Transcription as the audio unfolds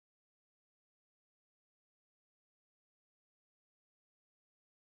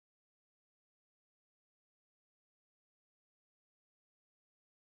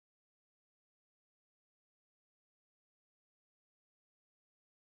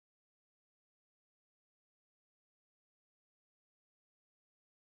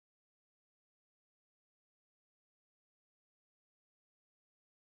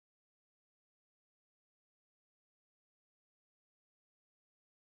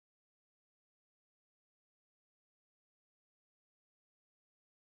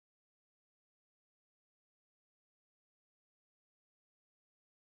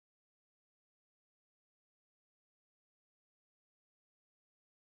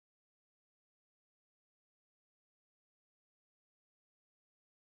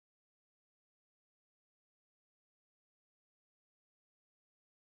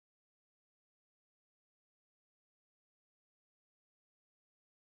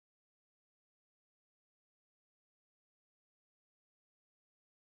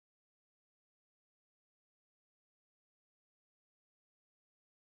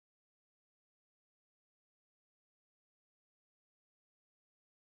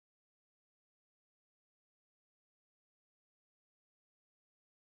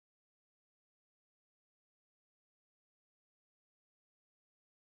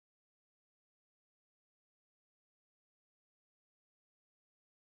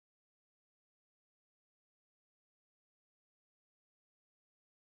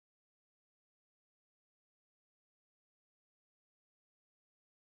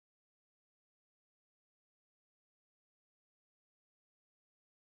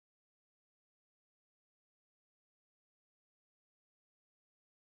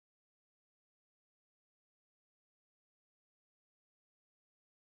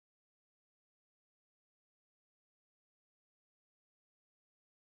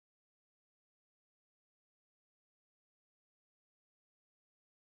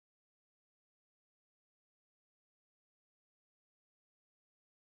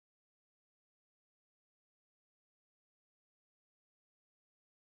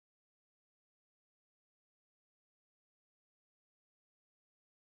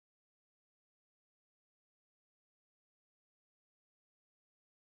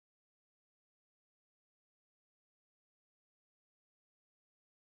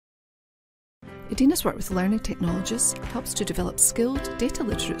Edina's work with learning technologists helps to develop skilled,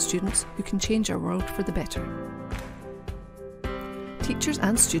 data-literate students who can change our world for the better. Teachers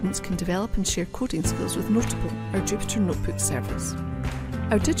and students can develop and share coding skills with Notable, our Jupyter Notebook service.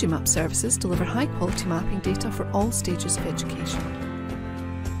 Our Digimap services deliver high-quality mapping data for all stages of education.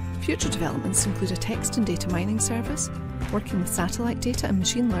 Future developments include a text and data mining service, working with satellite data and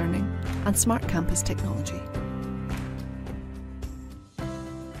machine learning, and smart campus technology.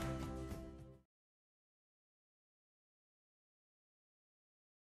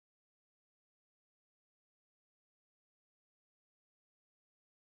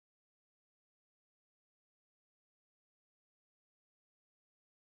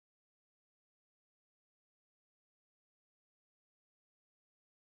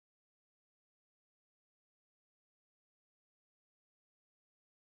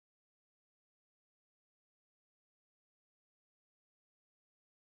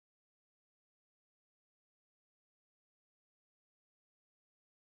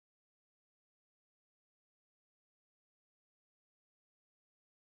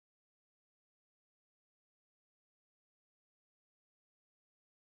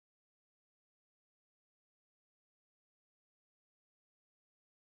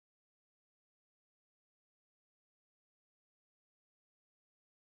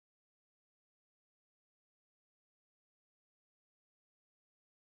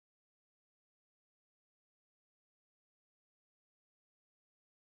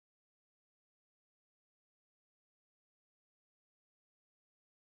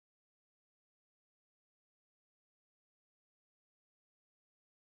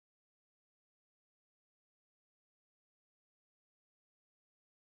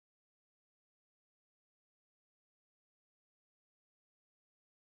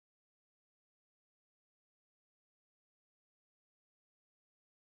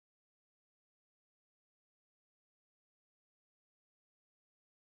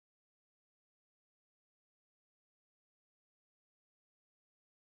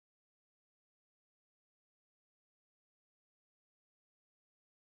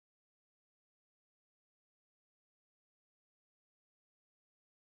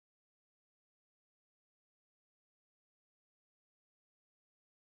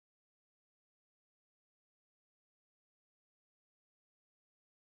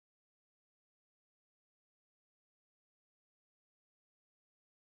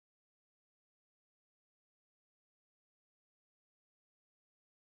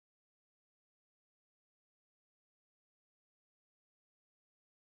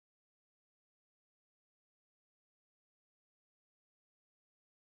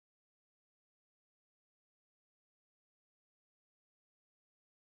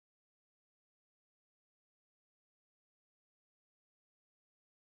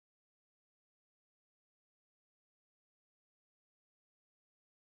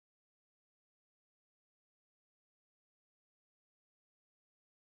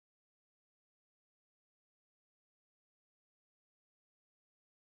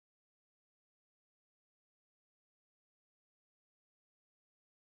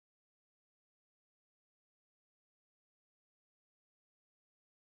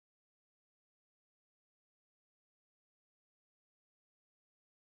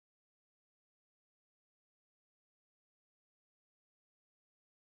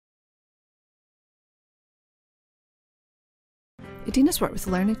 Edina's work with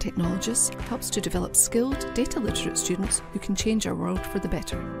learning technologists helps to develop skilled, data-literate students who can change our world for the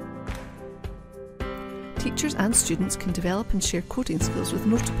better. Teachers and students can develop and share coding skills with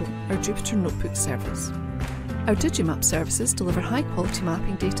Notable, our Jupyter Notebook service. Our Digimap services deliver high-quality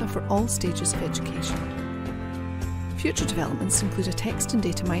mapping data for all stages of education. Future developments include a text and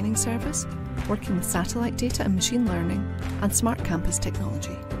data mining service, working with satellite data and machine learning, and smart campus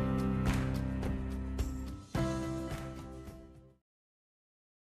technology.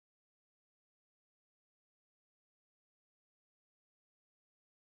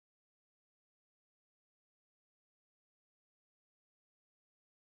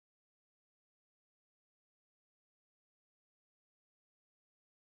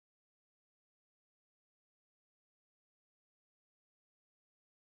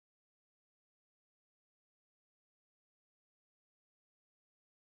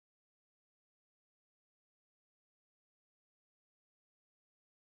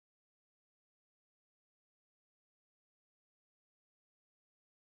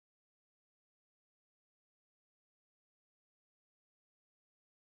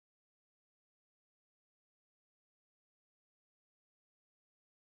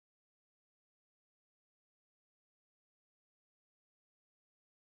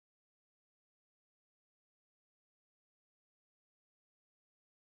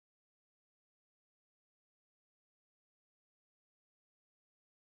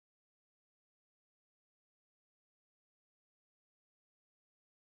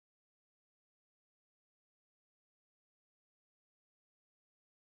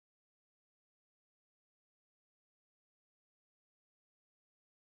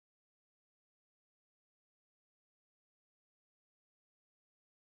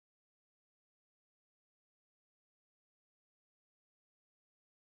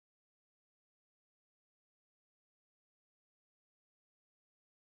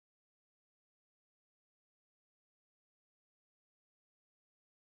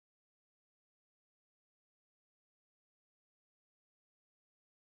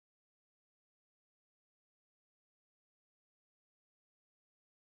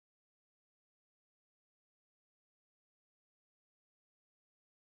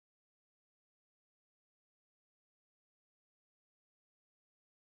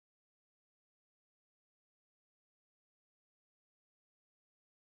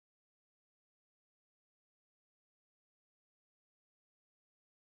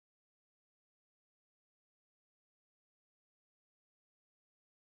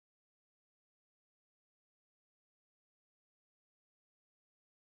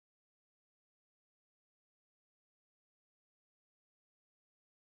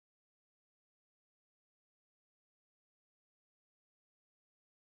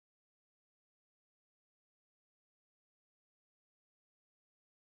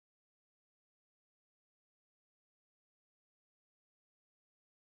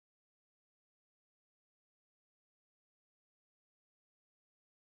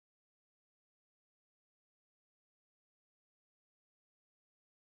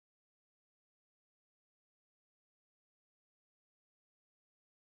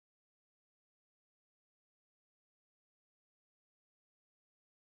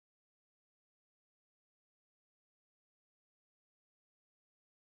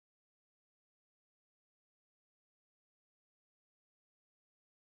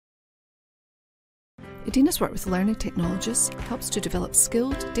 Edina's work with learning technologists helps to develop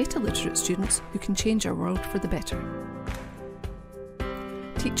skilled, data-literate students who can change our world for the better.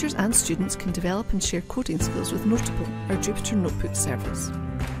 Teachers and students can develop and share coding skills with Notable, our Jupyter Notebook service.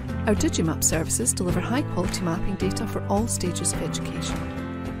 Our Digimap services deliver high-quality mapping data for all stages of education.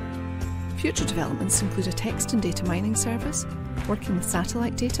 Future developments include a text and data mining service, working with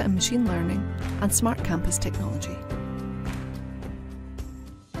satellite data and machine learning, and smart campus technology.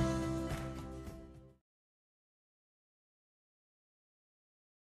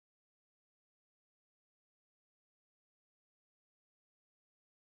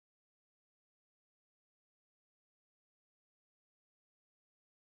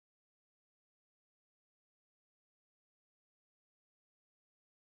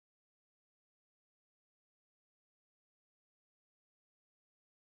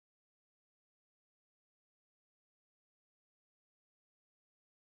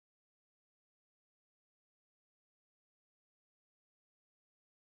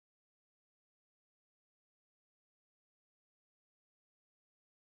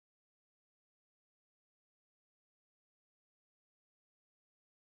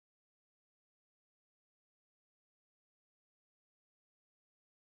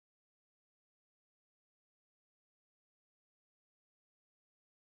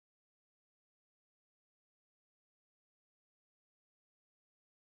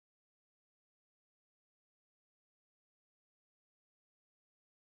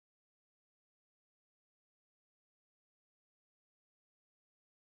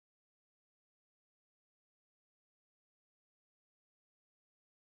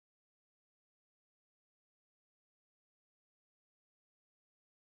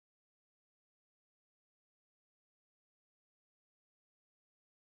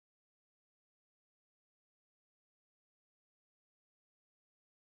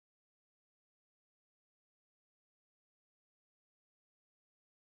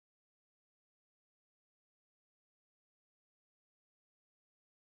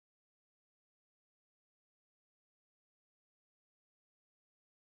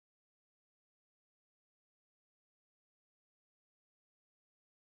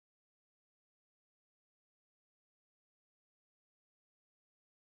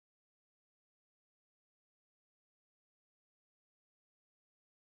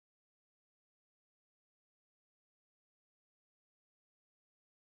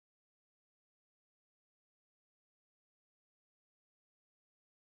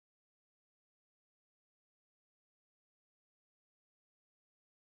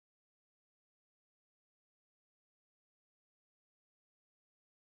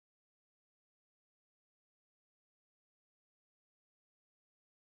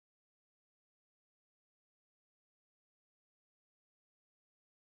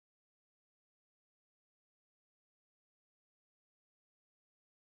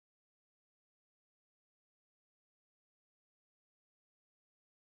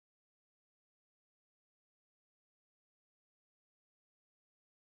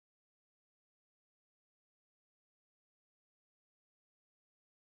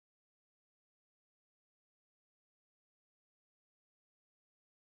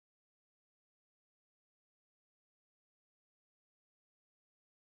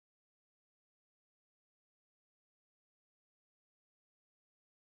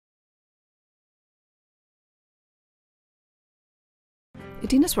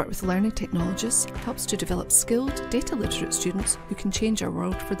 Edina's work with learning technologists helps to develop skilled, data-literate students who can change our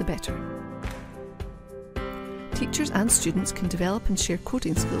world for the better. Teachers and students can develop and share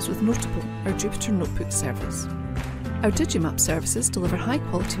coding skills with Notable, our Jupyter Notebook service. Our Digimap services deliver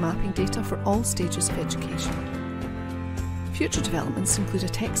high-quality mapping data for all stages of education. Future developments include a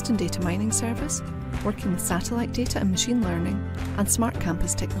text and data mining service, working with satellite data and machine learning, and smart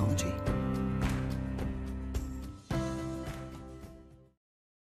campus technology.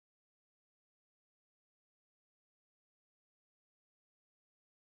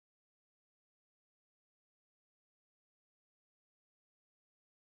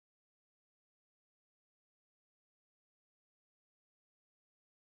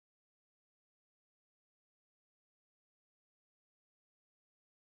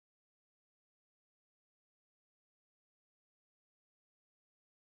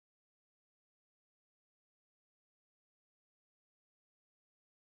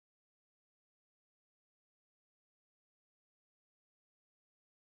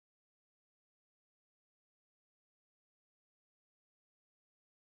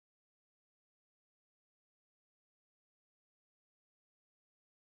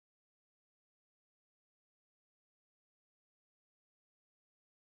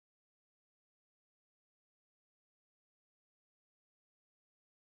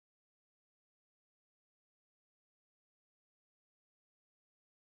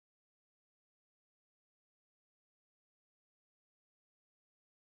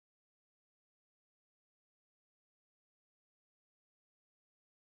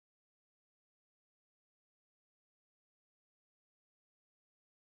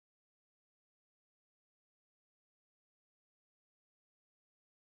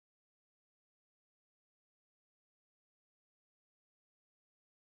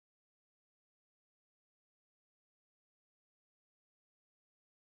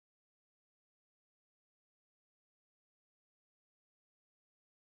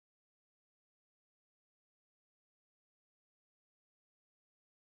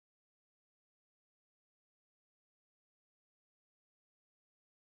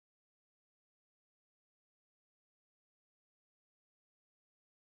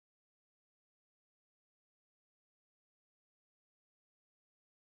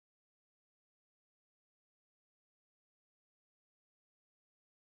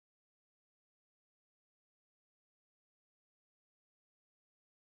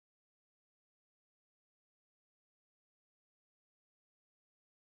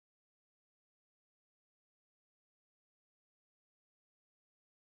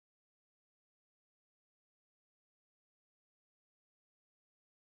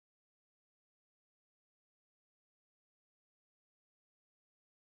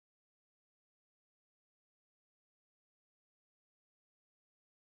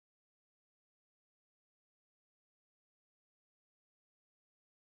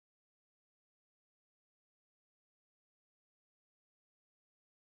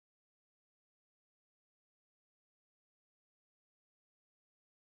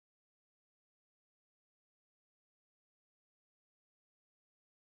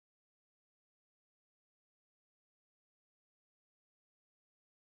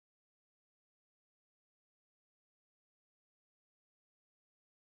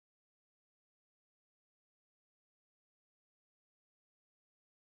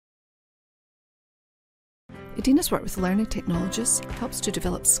 Edina's work with learning technologists helps to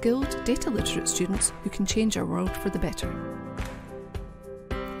develop skilled, data-literate students who can change our world for the better.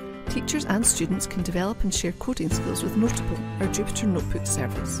 Teachers and students can develop and share coding skills with Notable, our Jupyter Notebook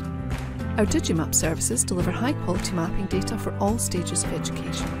service. Our Digimap services deliver high-quality mapping data for all stages of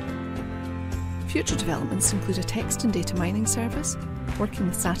education. Future developments include a text and data mining service, working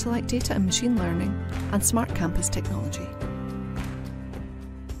with satellite data and machine learning, and smart campus technology.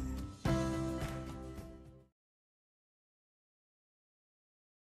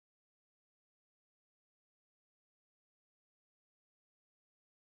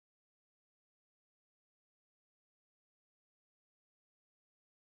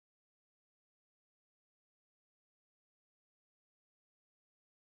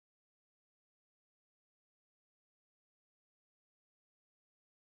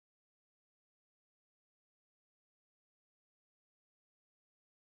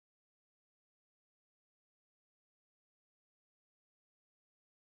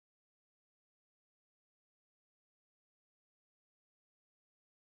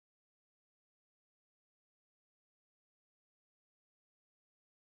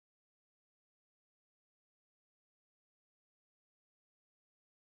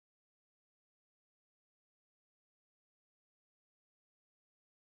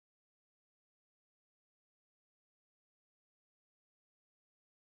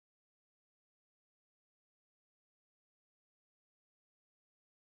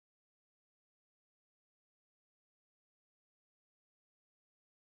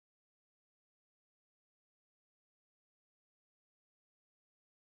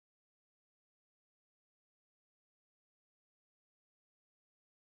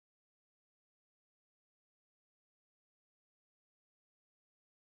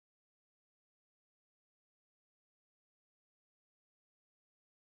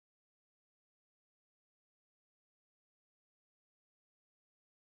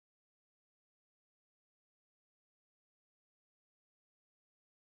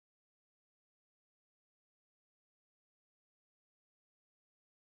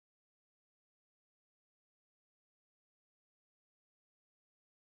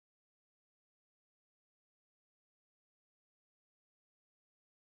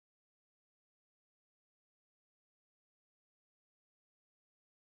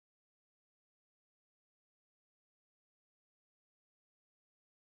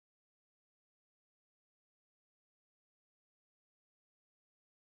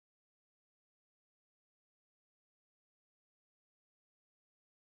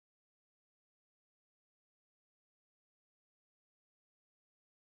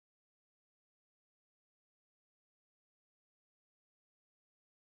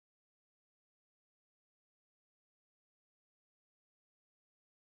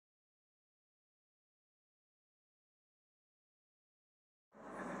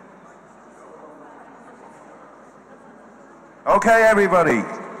 Okay, everybody,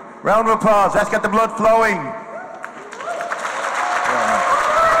 round of applause. Let's get the blood flowing.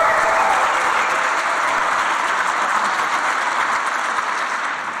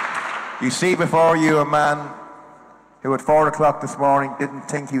 You see before you a man who at 4 o'clock this morning didn't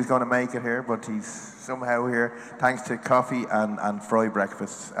think he was going to make it here, but he's somehow here thanks to coffee and fry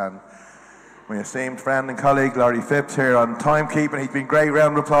breakfasts. And my esteemed friend and colleague Laurie Phipps here on timekeeping. He's been great.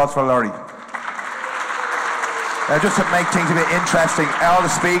 Round of applause for Laurie. Just to make things a bit interesting, all the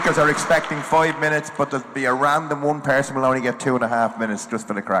speakers are expecting 5 minutes, but there'll be a random one person will only get 2.5 minutes just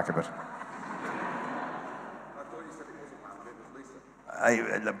for the crack of it.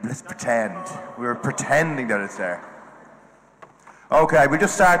 Let's pretend. We're pretending that it's there. Okay, we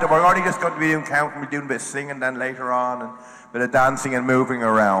just started. We're only just going to be doing counting. We're doing a bit of singing then later on, and a bit of dancing and moving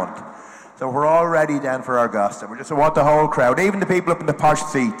around. So we're all ready then for our Gasta. I want the whole crowd, even the people up in the posh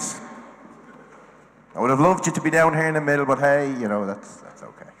seats. I would have loved you to be down here in the middle, but hey, you know, that's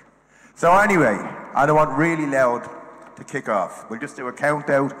okay. So anyway, I don't want really loud to kick off. We'll just do a count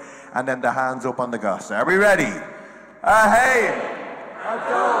out and then the hands up on the Gasta. Are we ready? A hail, a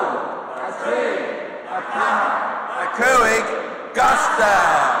two, a three, a four, a cooig, Gasta.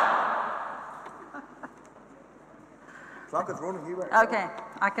 Clock is running, you ready? Okay,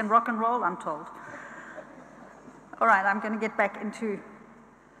 I can rock and roll, I'm told. All right, I'm going to get back into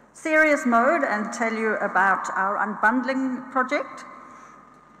serious mode and tell you about our unbundling project,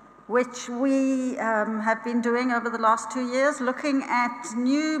 which we have been doing over the last 2 years, looking at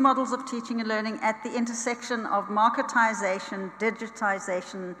new models of teaching and learning at the intersection of marketization,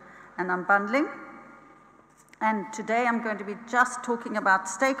 digitization, and unbundling. And today I'm going to be just talking about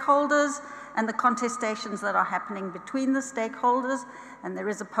stakeholders and the contestations that are happening between the stakeholders, and there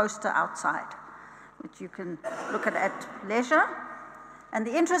is a poster outside. which you can look at leisure. And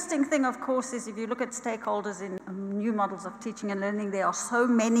the interesting thing, of course, is if you look at stakeholders in new models of teaching and learning, there are so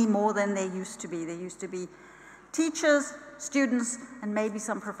many more than there used to be. There used to be teachers, students, and maybe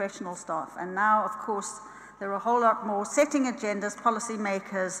some professional staff. And now, of course, there are a whole lot more setting agendas,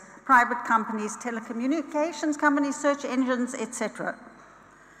 policymakers, private companies, telecommunications companies, search engines, etc.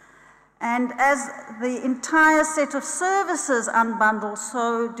 And as the entire set of services unbundle,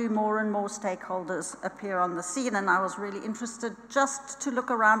 so do more and more stakeholders appear on the scene. And I was really interested just to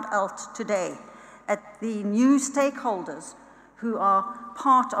look around ALT today at the new stakeholders who are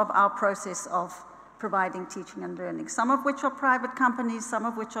part of our process of providing teaching and learning, some of which are private companies, some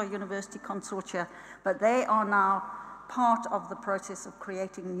of which are university consortia, but they are now part of the process of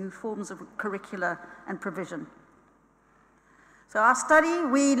creating new forms of curricula and provision. So our study,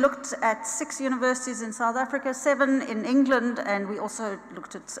 we looked at 6 universities in South Africa, 7 in England, and we also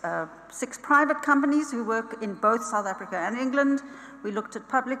looked at 6 private companies who work in both South Africa and England. We looked at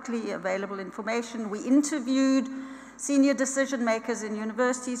publicly available information. We interviewed senior decision makers in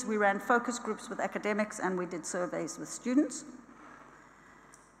universities. We ran focus groups with academics, and we did surveys with students.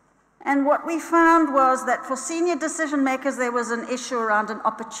 And what we found was that for senior decision makers, there was an issue around an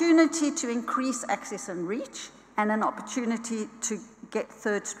opportunity to increase access and reach, and an opportunity to get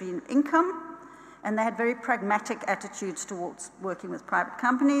third stream income. And they had very pragmatic attitudes towards working with private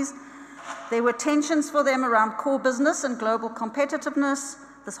companies. There were tensions for them around core business and global competitiveness,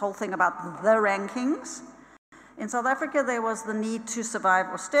 this whole thing about the rankings. In South Africa, there was the need to survive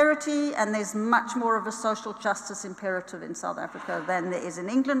austerity, and there's much more of a social justice imperative in South Africa than there is in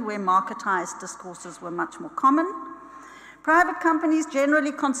England, where marketized discourses were much more common. Private companies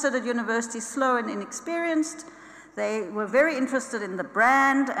generally considered universities slow and inexperienced. They were very interested in the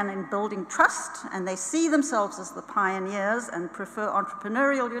brand and in building trust, and they see themselves as the pioneers and prefer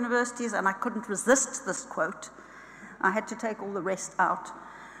entrepreneurial universities, and I couldn't resist this quote. I had to take all the rest out.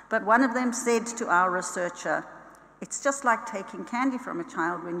 But one of them said to our researcher, "It's just like taking candy from a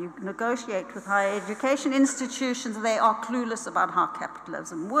child. When you negotiate with higher education institutions, they are clueless about how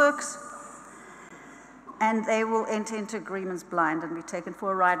capitalism works, and they will enter into agreements blind and be taken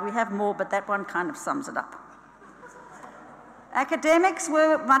for a ride." We have more, but that one kind of sums it up. Academics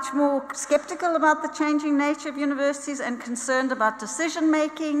were much more skeptical about the changing nature of universities and concerned about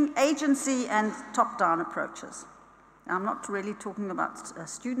decision-making, agency, and top-down approaches. Now, I'm not really talking about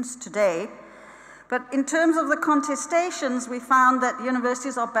students today, but in terms of the contestations, we found that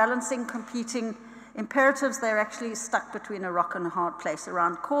universities are balancing competing imperatives. They're actually stuck between a rock and a hard place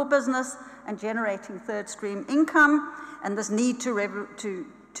around core business and generating third stream income, and this need to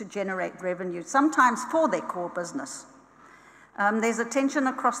generate revenue, sometimes for their core business. There's a tension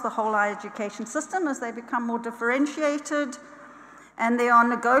across the whole higher education system as they become more differentiated, and there are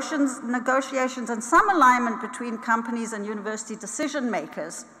negotiations and some alignment between companies and university decision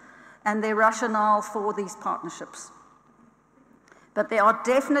makers and their rationale for these partnerships. But there are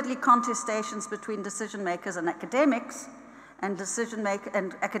definitely contestations between decision makers and academics, and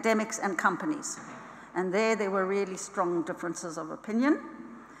academics and companies. And there were really strong differences of opinion.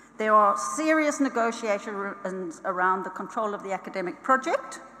 There are serious negotiations around the control of the academic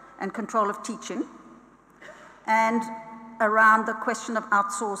project and control of teaching, and around the question of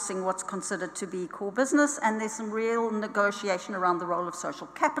outsourcing what's considered to be core business, and there's some real negotiation around the role of social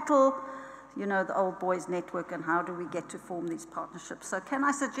capital, you know, the old boys network, and how do we get to form these partnerships. So can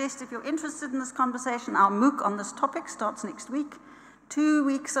I suggest, if you're interested in this conversation, our MOOC on this topic starts next week. 2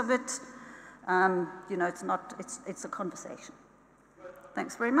 weeks of it, you know, it's a conversation.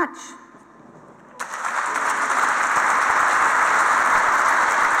 Thanks very much.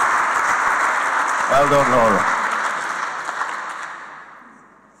 Well done, Laura.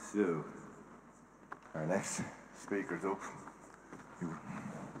 So, our next speaker's up.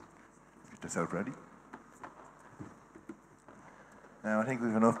 Get this out ready. Now, I think we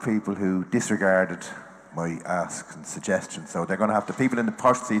have enough people who disregarded my asks and suggestions, so they're going to have the people in the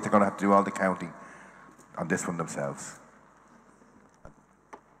posh seats are going to have to do all the counting on this one themselves.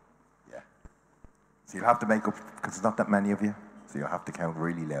 So you'll have to make up, because there's not that many of you, so you'll have to count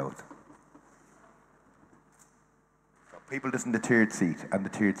really loud. So people just in the tiered seat, and the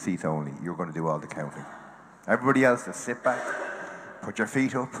tiered seat only, you're going to do all the counting. Everybody else, just sit back, put your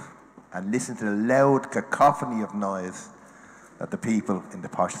feet up, and listen to the loud cacophony of noise that the people in the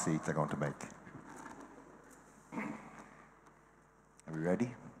posh seats are going to make. Are we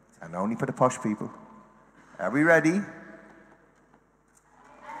ready? And only for the posh people. Are we ready?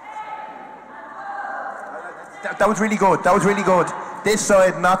 That was really good. That was really good. This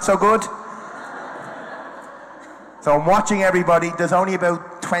side, not so good. So I'm watching everybody. There's only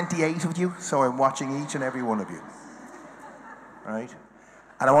about 128 of you, so I'm watching each and every one of you. Right?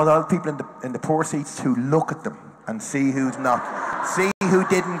 And I want all the people in the poor seats to look at them and see who's not. See who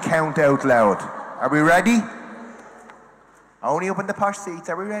didn't count out loud. Are we ready? Only up in the posh seats.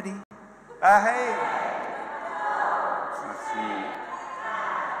 Are we ready? Hey. Let's see.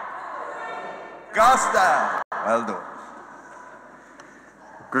 Gasta. Well done.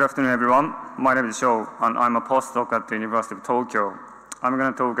 Good afternoon, everyone. My name is Sho, and I'm a postdoc at the University of Tokyo. I'm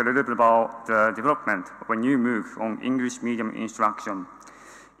going to talk a little bit about the development of a new MOOC on English Medium Instruction,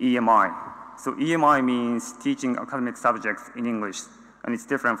 EMI. So EMI means teaching academic subjects in English, and it's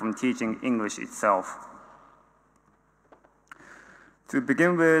different from teaching English itself. To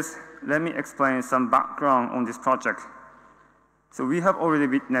begin with, let me explain some background on this project. So we have already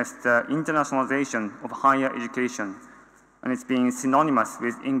witnessed the internationalization of higher education, and it's being synonymous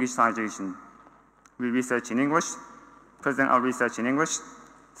with Englishization. We research in English, present our research in English,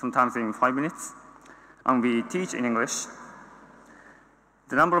 sometimes in 5 minutes, and we teach in English.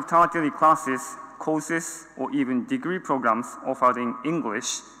 The number of tertiary classes, courses, or even degree programs offered in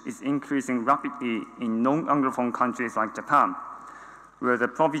English is increasing rapidly in non-Anglophone countries like Japan, where the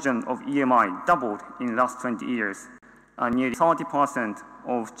provision of EMI doubled in the last 20 years, and nearly 30%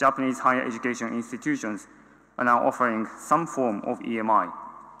 of Japanese higher education institutions are now offering some form of EMI.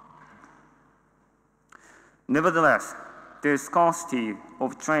 Nevertheless, there is scarcity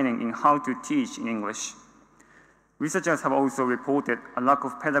of training in how to teach in English. Researchers have also reported a lack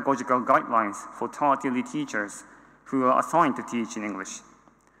of pedagogical guidelines for tertiary teachers who are assigned to teach in English.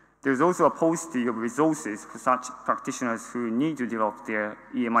 There is also a paucity of resources for such practitioners who need to develop their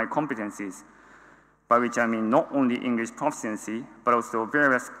EMI competencies, by which I mean not only English proficiency, but also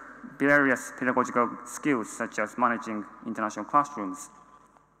various pedagogical skills such as managing international classrooms.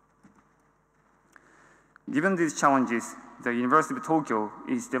 Given these challenges, the University of Tokyo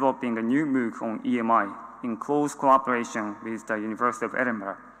is developing a new MOOC on EMI in close collaboration with the University of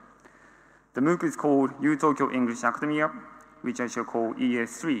Edinburgh. The MOOC is called U-Tokyo English Academia, which I shall call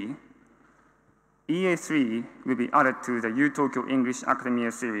EA3. EA3 will be added to the U-Tokyo English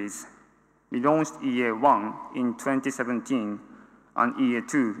Academia series. We launched EA1 in 2017 and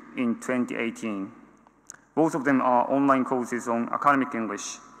EA2 in 2018. Both of them are online courses on academic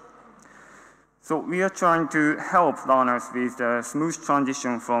English. So we are trying to help learners with the smooth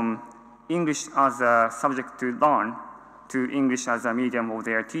transition from English as a subject to learn to English as a medium of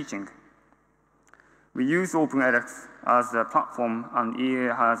their teaching. We use OpenEdX as a platform, and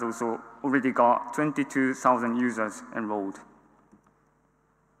EA has also already got 22,000 users enrolled.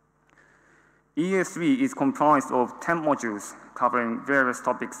 EA3 is comprised of 10 modules covering various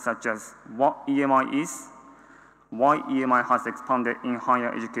topics such as what EMI is, why EMI has expanded in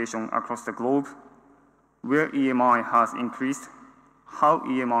higher education across the globe, where EMI has increased, how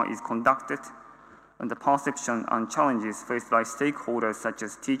EMI is conducted, and the perception and challenges faced by stakeholders such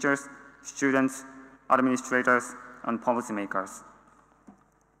as teachers, students, administrators, and policymakers.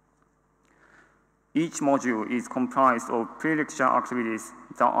 Each module is comprised of pre-lecture activities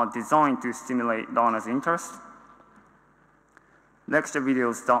that are designed to stimulate learners' interest, lecture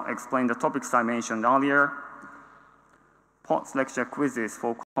videos that explain the topics I mentioned earlier, post-lecture quizzes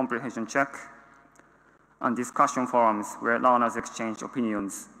for comprehension check, and discussion forums where learners exchange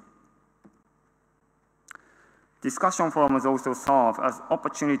opinions. Discussion forums also serve as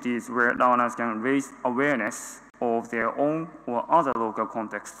opportunities where learners can raise awareness of their own or other local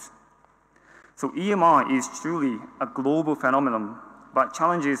contexts. So EMI is truly a global phenomenon, but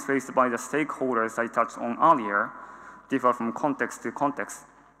challenges faced by the stakeholders I touched on earlier differ from context to context.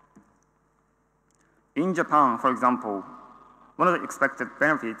 In Japan, for example, one of the expected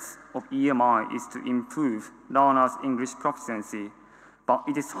benefits of EMI is to improve learners' English proficiency, but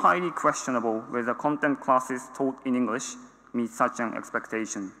it is highly questionable whether content classes taught in English meet such an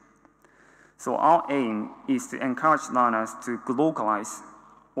expectation. So our aim is to encourage learners to globalize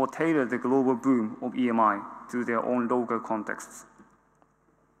or tailor the global boom of EMI to their own local contexts.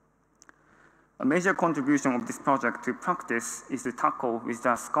 A major contribution of this project to practice is to tackle with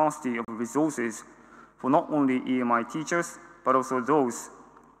the scarcity of resources for not only EMI teachers, but also those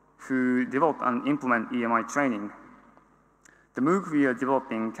who develop and implement EMI training. The MOOC we are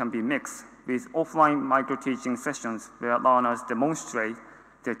developing can be mixed with offline micro-teaching sessions where learners demonstrate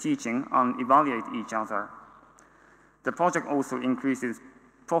their teaching and evaluate each other. The project also increases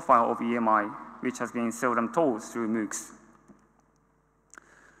profile of EMI, which has been seldom taught through MOOCs.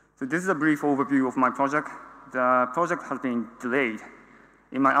 So this is a brief overview of my project. The project has been delayed.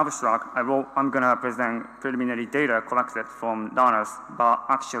 In my abstract, I wrote I'm going to present preliminary data collected from learners, but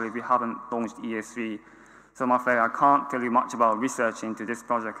actually we haven't launched EA3 So I'm afraid I can't tell you much about research into this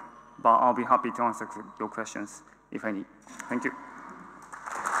project, but I'll be happy to answer your questions if any. Thank you.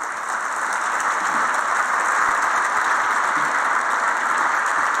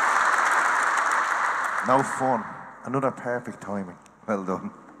 No fun. Another perfect timing. Well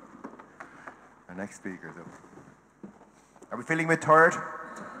done. Our next speaker is up. Are we feeling a bit tired?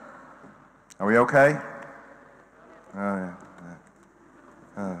 Are we okay? Oh, yeah.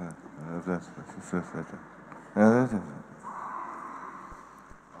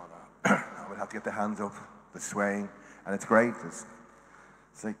 We'll have to get the hands up, the swaying, and it's great. It's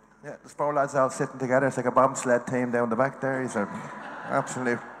like, yeah, there's four lads all sitting together. It's like a bobsled team down the back there. He's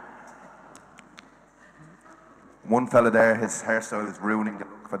absolute. One fella there, his hairstyle is ruining the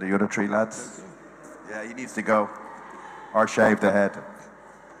look for the other three lads. Yeah, he needs to go, or shave the head.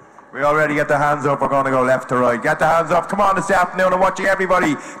 We already get the hands up. We're going to go left to right. Get the hands up. Come on this afternoon. I'm watching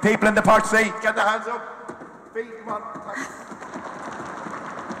everybody. People in the porch seat, get the hands up. Feet, come on.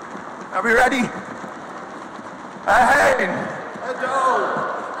 Are we ready? A hen, a doe,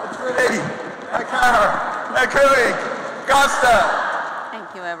 a tree, a car, a cooey, Gasta.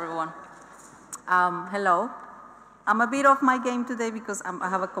 Thank you, everyone. Hello. I'm a bit off my game today because I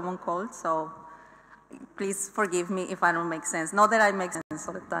have a common cold, so please forgive me if I don't make sense. Not that I make sense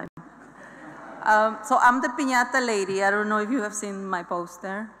all the time. So I'm the piñata lady. I don't know if you have seen my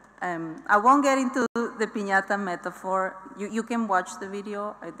poster. I won't get into the piñata metaphor. You can watch the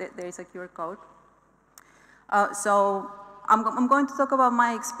video. There is a QR code. So I'm going to talk about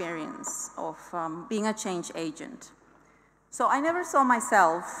my experience of being a change agent. So I never saw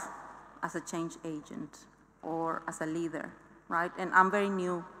myself as a change agent or as a leader, right? And I'm very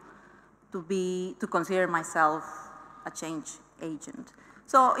new to consider myself a change agent.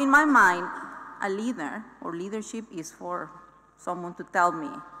 So in my mind, a leader or leadership is for someone to tell me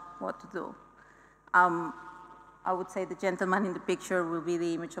what to do. I would say the gentleman in the picture will be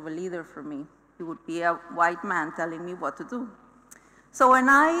the image of a leader for me. He would be a white man telling me what to do. So when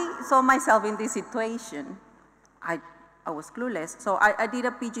I saw myself in this situation, I was clueless. So I did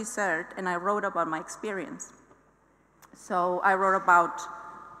a PG cert and I wrote about my experience. So I wrote about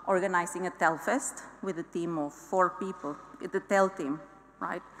organizing a Telfest with a team of 4 people, the TEL team,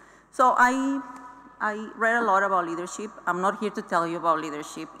 right? So I read a lot about leadership. I'm not here to tell you about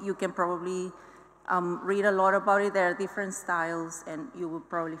leadership. You can probably read a lot about it. There are different styles and you will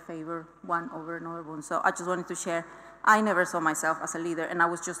probably favor one over another one. So I just wanted to share, I never saw myself as a leader and I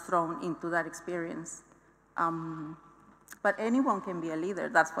was just thrown into that experience. But anyone can be a leader,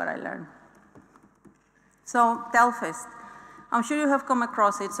 that's what I learned. So Telfest, I'm sure you have come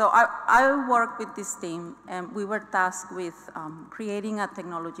across it. So I worked with this team and we were tasked with creating a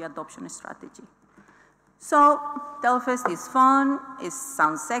technology adoption strategy. So Telfest is fun, it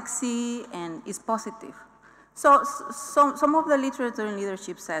sounds sexy, and it's positive. So some of the literature in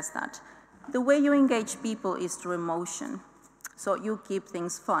leadership says that the way you engage people is through emotion. So you keep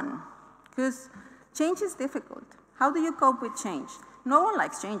things fun, because change is difficult. How do you cope with change? No one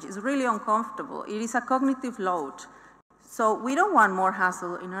likes change, it's really uncomfortable. It is a cognitive load. So we don't want more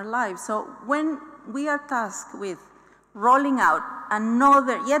hassle in our lives. So when we are tasked with rolling out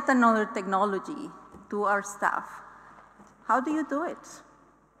yet another technology to our staff, how do you do it?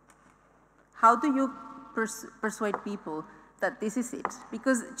 How do you persuade people that this is it?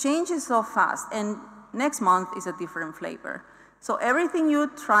 Because change is so fast and next month is a different flavor. So everything you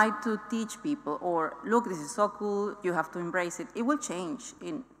try to teach people or look, this is so cool, you have to embrace it, it will change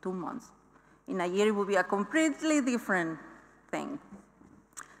in 2 months. In a year, it will be a completely different thing.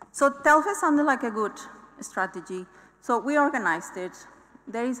 So Telfest sounded like a good strategy. So we organized it.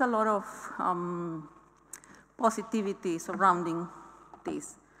 There is a lot of positivity surrounding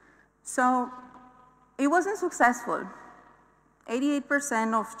this. So it wasn't successful.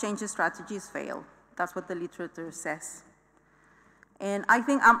 88% of change strategies fail. That's what the literature says. And I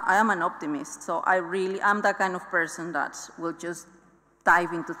think I am an optimist. So I'm that kind of person that will just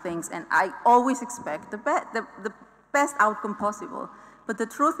dive into things, and I always expect the best outcome possible. But the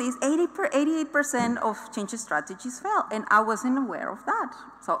truth is 88% of change strategies fail, and I wasn't aware of that.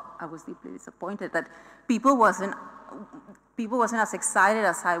 So I was deeply disappointed that people wasn't as excited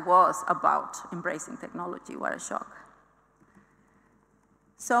as I was about embracing technology. What a shock.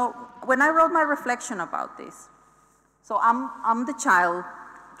 So when I wrote my reflection about this, so I'm the child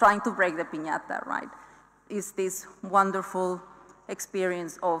trying to break the piñata, right? It's this wonderful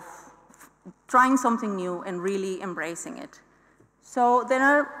experience of trying something new and really embracing it. So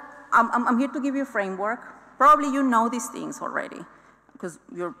I'm here to give you a framework. Probably you know these things already because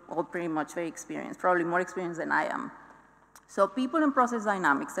you're all pretty much very experienced, probably more experienced than I am. So people and process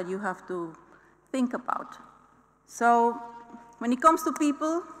dynamics that you have to think about. So when it comes to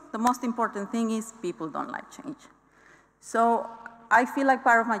people, the most important thing is people don't like change. So I feel like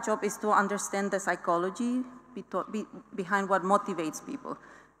part of my job is to understand the psychology behind what motivates people.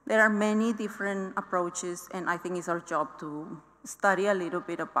 There are many different approaches, and I think it's our job to study a little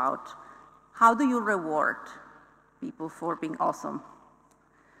bit about how do you reward people for being awesome.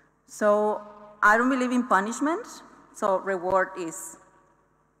 So I don't believe in punishment, so reward is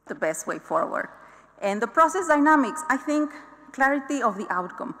the best way forward. And the process dynamics, I think clarity of the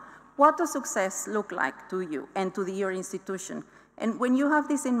outcome. What does success look like to you and to your institution? And when you have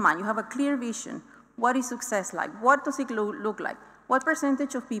this in mind, you have a clear vision. What is success like? What does it look like? What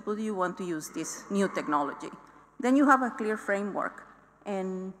percentage of people do you want to use this new technology? Then you have a clear framework,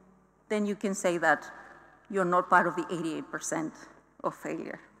 and then you can say that you're not part of the 88% of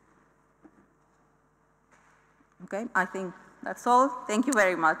failure. Okay, I think that's all. Thank you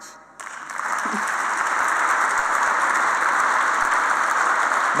very much.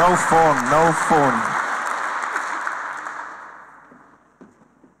 No fun, no fun.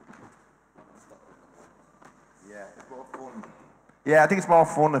 Yeah, it's more fun. Yeah, I think it's more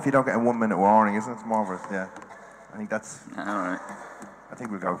fun if you don't get a 1 minute warning, isn't it? It's more of a, yeah. I think that's, all right. I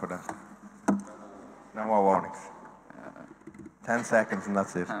think we'll go for that. No more warnings. 10 seconds and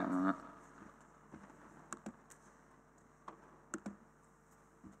that's it. You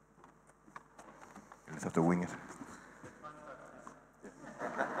just have to wing it.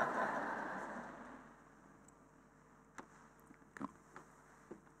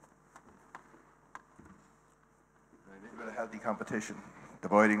 A bit of healthy competition.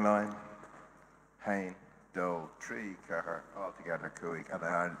 Dividing line. Hein, do, tree, car, all together, cooey,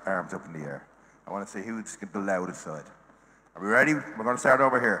 and arms up in the air. I want to see who's the loudest side. Are we ready? We're going to start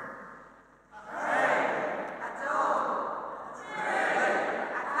over here.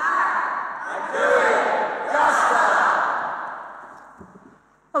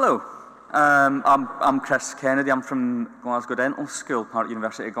 Hello, I'm Chris Kennedy. I'm from Glasgow Dental School, part of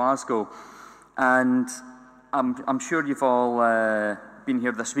University of Glasgow, and I'm sure you've all been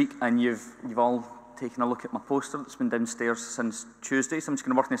here this week, and you've all taken a look at my poster that's been downstairs since Tuesday. So I'm just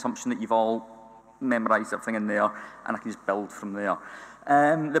going to work on the assumption that you've all memorised everything in there, and I can just build from there.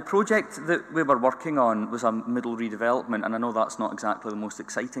 The project that we were working on was a middle redevelopment, and I know that's not exactly the most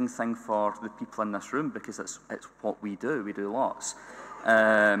exciting thing for the people in this room because it's what we do. We do lots.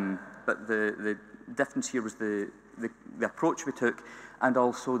 But the difference here was the approach we took and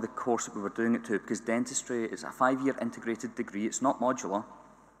also the course that we were doing it to, because dentistry is a 5-year integrated degree. It's not modular.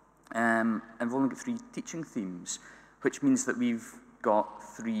 And we've only got 3 teaching themes, which means that we've got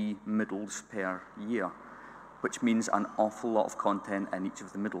 3 middles per year, which means an awful lot of content in each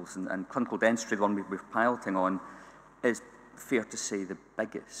of the middles. And clinical dentistry, the one we're piloting on, is fair to say the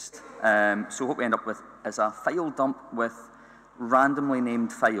biggest. So what we end up with is a file dump with randomly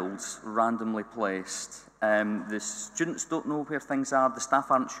named files, randomly placed. The students don't know where things are. The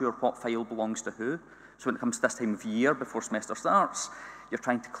staff aren't sure what file belongs to who. So when it comes to this time of year, before semester starts, you're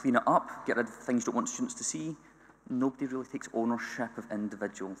trying to clean it up, get rid of things you don't want students to see. Nobody really takes ownership of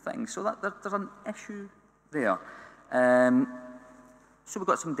individual things. So there's an issue there. So we've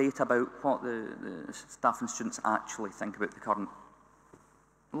got some data about what the staff and students actually think about the current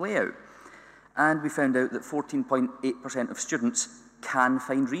layout. And we found out that 14.8% of students can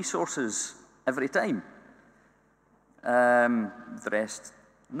find resources every time. The rest,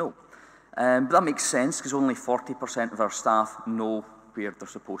 no. But that makes sense because only 40% of our staff know where they're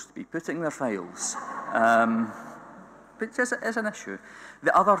supposed to be putting their files. Which is an issue.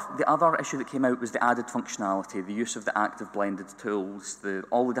 The other issue that came out was the added functionality, the use of the active blended tools,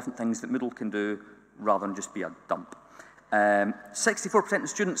 all the different things that Moodle can do rather than just be a dump. 64% of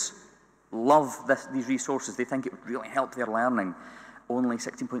students love these resources. They think it would really help their learning. Only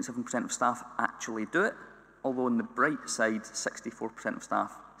 16.7% of staff actually do it, although on the bright side, 64% of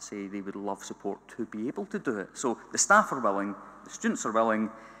staff say they would love support to be able to do it. So the staff are willing, the students are willing,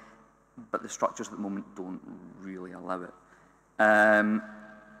 but the structures at the moment don't really allow it.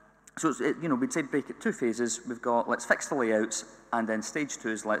 So we'd say break it 2 phases. We've got let's fix the layouts, and then stage 2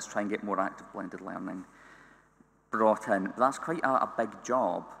 is let's try and get more active blended learning brought in. But that's quite a big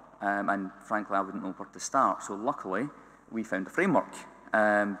job. And frankly, I wouldn't know where to start. So luckily, we found a framework,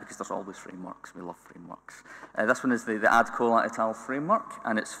 because there's always frameworks. We love frameworks. This one is the Ad Collateral framework,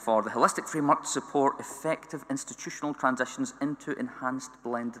 and it's for the holistic framework to support effective institutional transitions into enhanced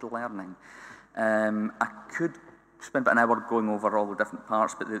blended learning. I could spend about an hour going over all the different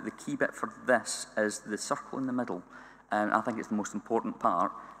parts, but the key bit for this is the circle in the middle. And I think it's the most important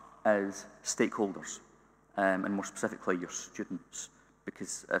part, is stakeholders, and more specifically your students.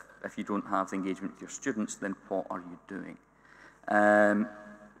 because if you don't have the engagement with your students, then what are you doing?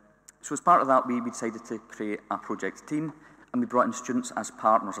 So as part of that, we decided to create a project team, and we brought in students as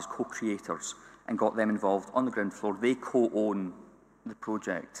partners, as co-creators, and got them involved on the ground floor. They co-own the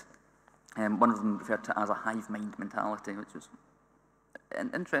project. One of them referred to it as a hive mind mentality, which was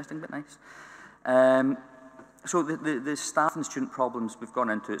interesting but nice. So the staff and student problems we've gone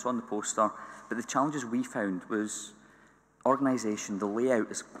into, it's on the poster, but the challenges we found was organisation. The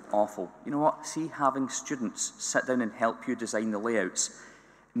layout is awful. You know what? See, having students sit down and help you design the layouts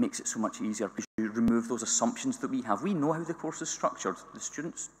makes it so much easier because you remove those assumptions that we have. We know how the course is structured. The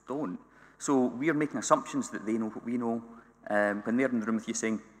students don't. So we are making assumptions that they know what we know. When they're in the room with you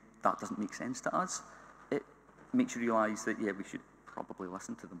saying, that doesn't make sense to us, it makes you realise that, yeah, we should probably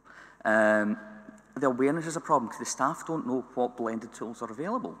listen to them. The awareness is a problem because the staff don't know what blended tools are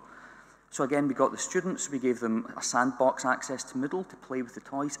available. So again, we got the students, we gave them a sandbox access to Moodle to play with the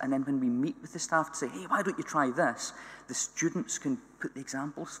toys, and then when we meet with the staff to say, hey, why don't you try this? The students can put the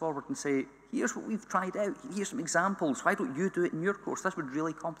examples forward and say, here's what we've tried out, here's some examples, why don't you do it in your course? This would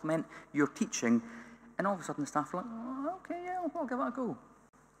really complement your teaching. And all of a sudden the staff are like, oh, okay, yeah, I'll give it a go.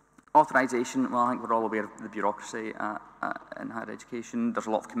 Authorisation, well, I think we're all aware of the bureaucracy in higher education. There's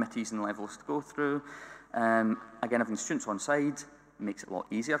a lot of committees and levels to go through. Again, having students on side makes it a lot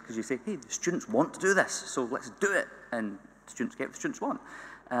easier because you say, hey, the students want to do this, so let's do it. And students get what the students want.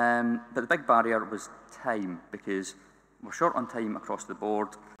 But the big barrier was time because we're short on time across the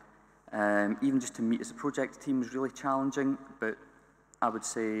board. Even just to meet as a project team was really challenging, but I would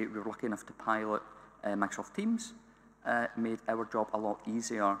say we were lucky enough to pilot Microsoft Teams. Made our job a lot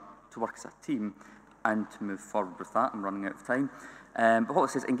easier to work as a team and to move forward with that. I'm running out of time. But what it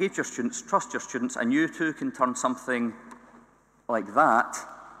says, engage your students, trust your students, and you too can turn something like that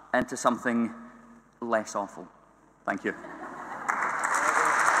into something less awful. Thank you.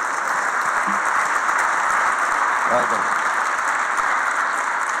 Well done.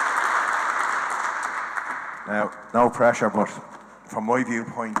 Now, no pressure, but from my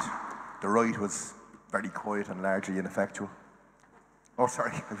viewpoint, the right was very quiet and largely ineffectual. Oh,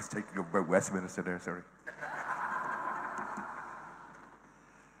 sorry, I was thinking about Westminster there, sorry.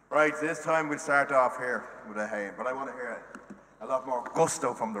 Right, this time we'll start off here with a hey, but I want to hear a lot more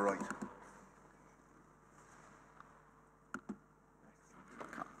gusto from the right.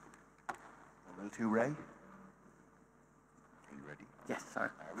 A little too Ray. Are you ready? Yes, sorry.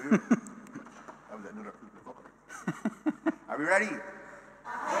 Are we ready? That was another. Are we ready?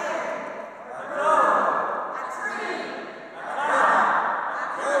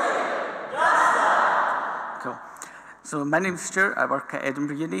 Cool. So my name's Stuart, I work at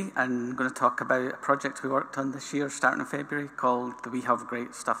Edinburgh Uni and I'm going to talk about a project we worked on this year starting in February called the We Have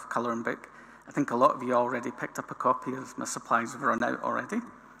Great Stuff colouring book. I think a lot of you already picked up a copy as my supplies have run out already.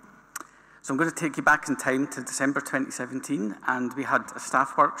 So I'm going to take you back in time to December 2017 and we had a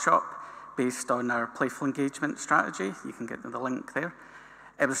staff workshop based on our playful engagement strategy. You can get the link there.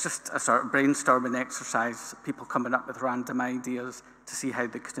 It was just a sort of brainstorming exercise, people coming up with random ideas to see how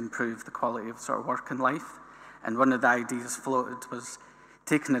they could improve the quality of sort of work and life. And one of the ideas floated was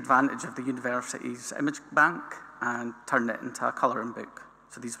taking advantage of the university's image bank and turning it into a colouring book.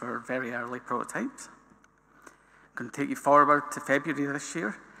 So these were very early prototypes. I'm going to take you forward to February this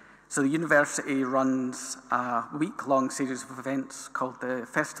year. So the university runs a week-long series of events called the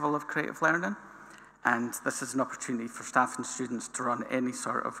Festival of Creative Learning. And this is an opportunity for staff and students to run any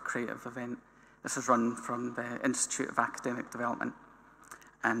sort of creative event. This is run from the Institute of Academic Development.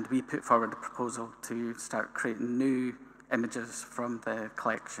 And we put forward a proposal to start creating new images from the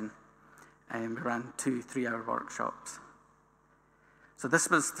collection. And we ran 2 3-hour workshops. So this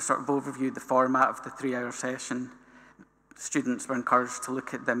was the sort of overview, the format of the 3-hour session. Students were encouraged to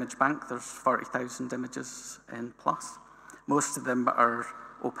look at the image bank. There's 40,000 images in plus. Most of them are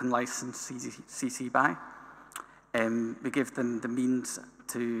open license CC BY. We give them the means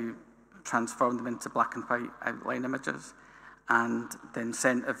to transform them into black and white outline images and the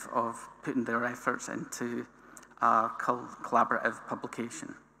incentive of putting their efforts into a collaborative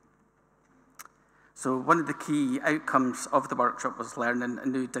publication. So one of the key outcomes of the workshop was learning a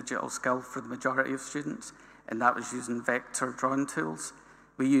new digital skill for the majority of students, and that was using vector drawing tools.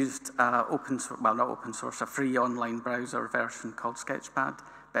 We used a free online browser version called Sketchpad,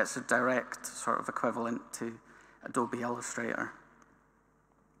 but it's a direct sort of equivalent to Adobe Illustrator.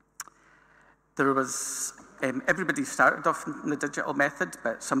 There was, everybody started off in the digital method,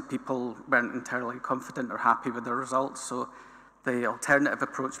 but some people weren't entirely confident or happy with their results, so the alternative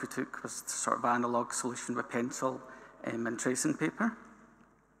approach we took was the sort of analog solution with pencil and tracing paper.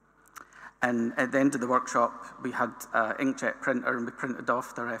 And at the end of the workshop, we had an inkjet printer, and we printed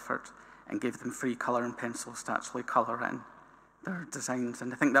off their effort and gave them free colour and pencils to actually colour in their designs.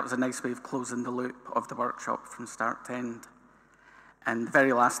 And I think that was a nice way of closing the loop of the workshop from start to end. And the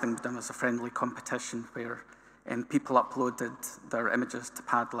very last thing we've done was a friendly competition where people uploaded their images to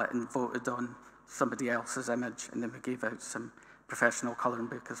Padlet and voted on somebody else's image, and then we gave out some professional colouring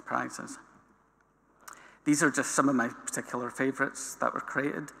book as prizes. These are just some of my particular favourites that were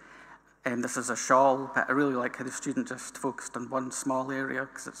created. This is a shawl, but I really like how the student just focused on one small area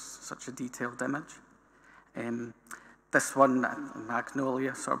because it's such a detailed image. This one,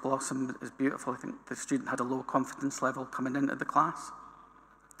 magnolia sort of blossom, is beautiful. I think the student had a low confidence level coming into the class.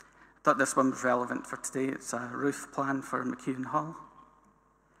 I thought this one was relevant for today. It's a roof plan for McEwan Hall.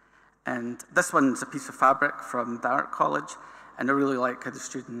 And this one's a piece of fabric from the art college, and I really like how the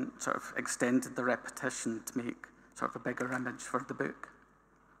student sort of extended the repetition to make sort of a bigger image for the book.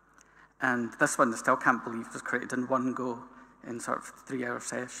 And this one I still can't believe was created in one go in sort of a 3-hour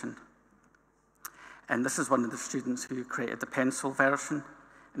session. And this is one of the students who created the pencil version,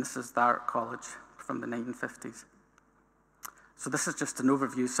 and this is the art college from the 1950s. So this is just an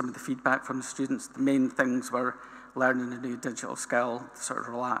overview of some of the feedback from the students. The main things were learning a new digital skill, sort of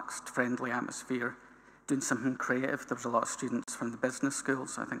relaxed, friendly atmosphere, doing something creative. There was a lot of students from the business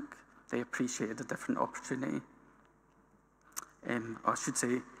schools. I think they appreciated a different opportunity. I should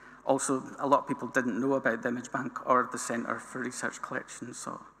say, also, a lot of people didn't know about the Image Bank or the Centre for Research Collections,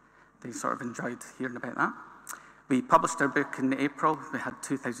 so they sort of enjoyed hearing about that. We published our book in April. We had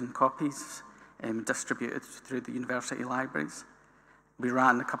 2,000 copies distributed through the university libraries. We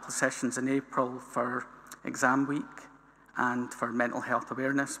ran a couple of sessions in April for exam week and for mental health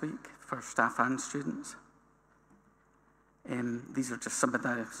awareness week for staff and students. These are just some of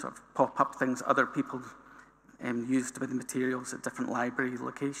the sort of pop-up things other people used with the materials at different library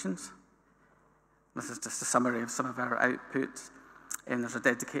locations. This is just a summary of some of our outputs. And there's a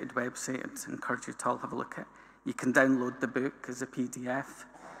dedicated website I'd encourage you to all have a look at. You can download the book as a PDF.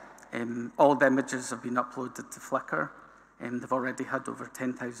 All the images have been uploaded to Flickr. They've already had over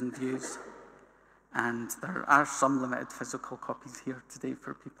 10,000 views. And there are some limited physical copies here today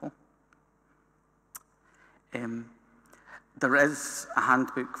for people. There is a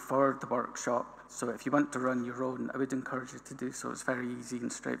handbook for the workshop, so if you want to run your own, I would encourage you to do so. It's very easy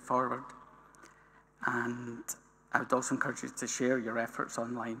and straightforward. And I would also encourage you to share your efforts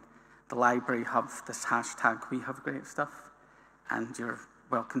online. The library have this hashtag, We Have Great Stuff, and you're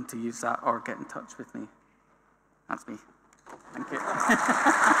welcome to use that or get in touch with me. That's me. Thank you. 6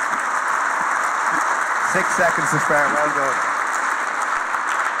 seconds to spare, well done.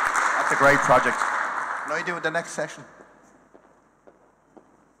 That's a great project. Now you do it the next session.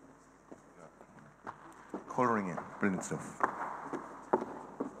 Colouring in, brilliant stuff.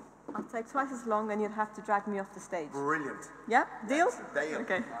 I'll take twice as long and you'd have to drag me off the stage. Brilliant. Yeah, deal? Deal.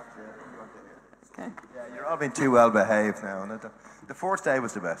 Okay. Okay. Yeah, you're all being too well behaved now. And the fourth day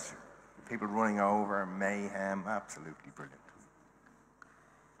was the best. People running over, mayhem, absolutely brilliant.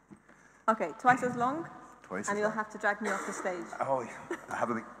 Okay, twice as long. Twice and as you'll long. have to drag me off the stage. Oh, yeah. I have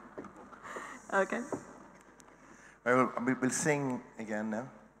a big... Okay. Well, we'll sing again now.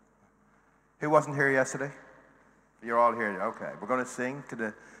 Who wasn't here yesterday? You're all here. Okay. We're going to sing to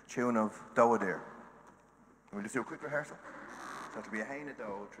the tune of Doa Dear. We'll just do a quick rehearsal. So it'll be a hain, a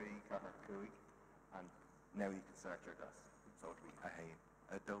doe, a tree, carr, cooey, and now you can start your dust. So it'll be a hain,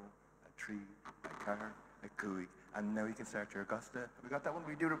 a doe, a tree, a carr, a cooey, and now you can start your Gasta. Have we got that one?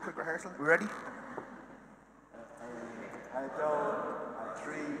 We do a quick rehearsal. We ready? A doe, a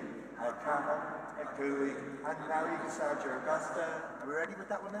tree, a carr, a cooey, and now you can start your Gasta. Are we ready with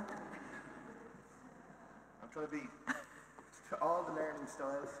that one now? I'm trying to be to all the learning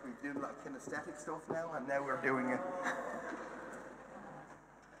styles. We're doing a lot of kinesthetic stuff now, and now we're doing it.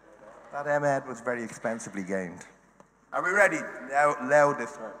 That M.Ed was very expensively gained. Are we ready? Now, loud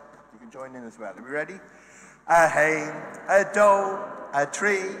this one. You can join in as well. Are we ready? A hain, a doe, a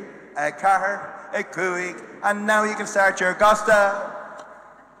tree, a carr, a cooey, and now you can start your Gasta.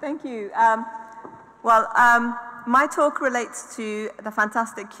 Thank you. My talk relates to the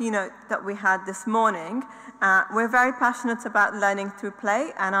fantastic keynote that we had this morning. We're very passionate about learning through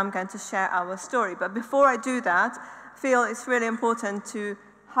play, and I'm going to share our story. But before I do that, I feel it's really important to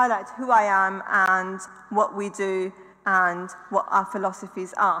highlight who I am and what we do and what our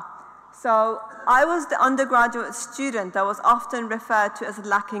philosophies are. So I was the undergraduate student that was often referred to as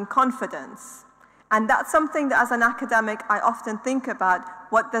lacking confidence. And that's something that as an academic, I often think about,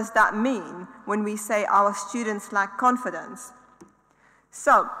 what does that mean when we say our students lack confidence?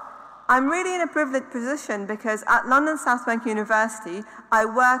 So I'm really in a privileged position because at London South Bank University, I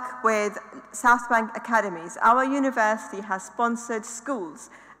work with South Bank Academies. Our university has sponsored schools,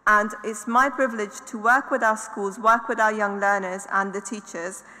 and it's my privilege to work with our schools, work with our young learners and the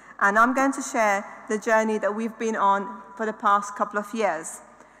teachers, and I'm going to share the journey that we've been on for the past couple of years.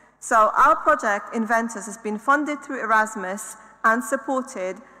 So our project, Inventors, has been funded through Erasmus and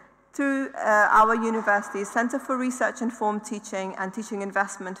supported through our university's Centre for Research Informed Teaching and Teaching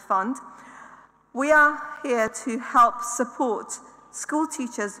Investment Fund. We are here to help support school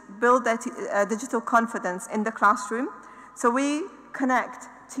teachers build their digital confidence in the classroom. So we connect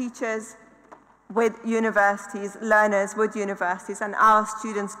teachers with universities, learners with universities, and our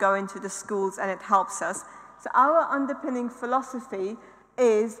students go into the schools and it helps us. So our underpinning philosophy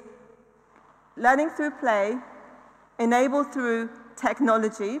is learning through play, enabled through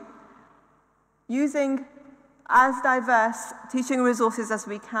technology, using as diverse teaching resources as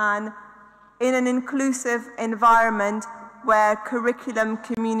we can in an inclusive environment where curriculum,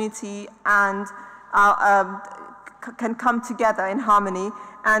 community, and can come together in harmony.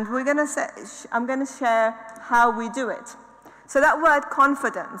 And I'm going to share how we do it. So that word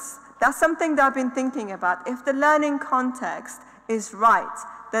confidence, that's something that I've been thinking about. If the learning context is right,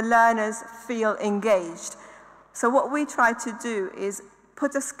 the learners feel engaged. So what we try to do is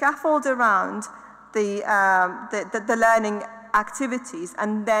put a scaffold around the learning activities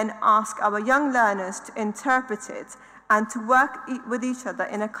and then ask our young learners to interpret it and to work with each other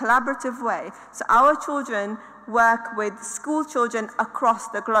in a collaborative way. So our children work with school children across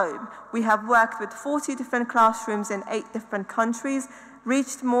the globe. We have worked with 40 different classrooms in 8 different countries,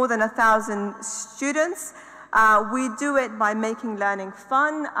 reached more than 1,000 students. We do it by making learning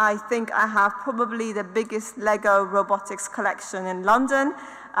fun. I think I have probably the biggest Lego robotics collection in London.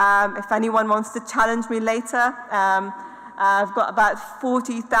 If anyone wants to challenge me later, I've got about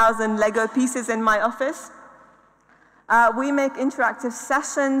 40,000 Lego pieces in my office. We make interactive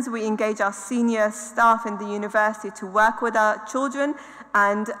sessions. We engage our senior staff in the university to work with our children,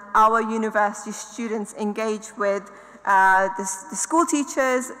 and our university students engage with the school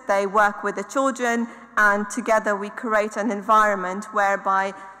teachers. They work with the children, and together we create an environment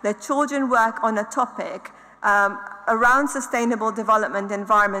whereby the children work on a topic around sustainable development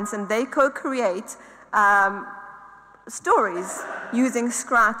environments, and they co-create stories using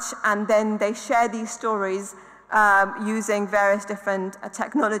Scratch, and then they share these stories using various different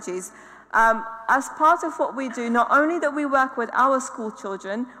technologies. As part of what we do, not only that we work with our school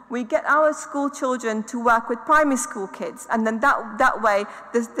children, we get our school children to work with primary school kids, and then that way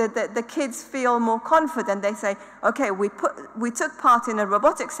the kids feel more confident. They say, okay, we took part in a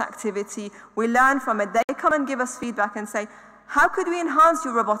robotics activity, we learn from it. They come and give us feedback and say, how could we enhance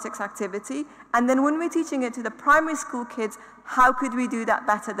your robotics activity? And then when we're teaching it to the primary school kids, how could we do that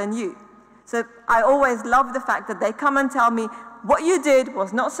better than you? So I always love the fact that they come and tell me, what you did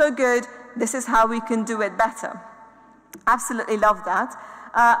was not so good, this is how we can do it better. Absolutely love that.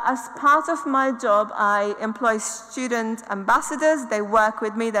 As part of my job, I employ student ambassadors. They work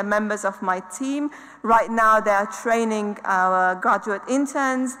with me, they're members of my team. Right now, they are training our graduate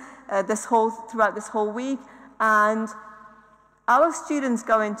interns throughout this whole week. And our students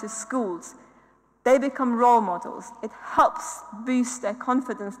go into schools. They become role models. It helps boost their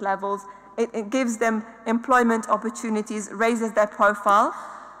confidence levels. It gives them employment opportunities, raises their profile.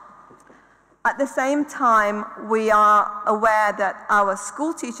 At the same time, we are aware that our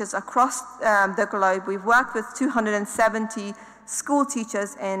school teachers across the globe, we've worked with 270 school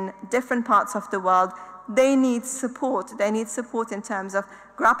teachers in different parts of the world. They need support. They need support in terms of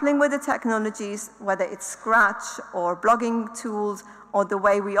grappling with the technologies, whether it's Scratch or blogging tools or the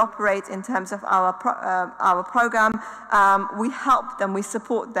way we operate in terms of our program. We help them, we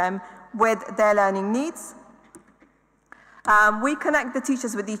support them with their learning needs. We connect the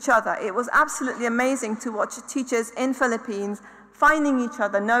teachers with each other. It was absolutely amazing to watch teachers in Philippines finding each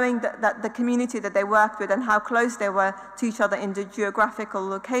other, knowing that the community that they worked with and how close they were to each other in the geographical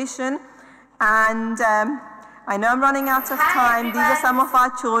location. And I know I'm running out of time. These are some of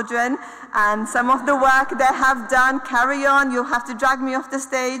our children and some of the work they have done. Carry on, you'll have to drag me off the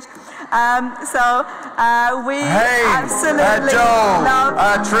stage. We absolutely love...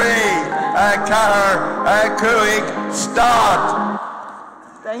 A tree, a car, a kuig, start.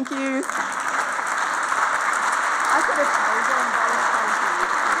 Thank you. I could have carried on,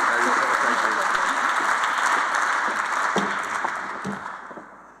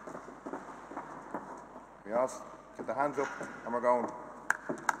 Yes, get the hands up and we're going.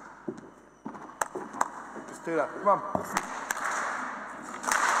 Just do that, come on.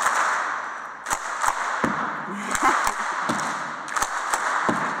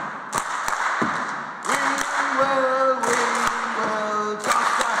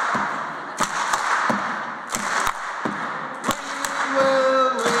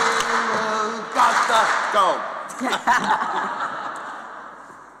 go.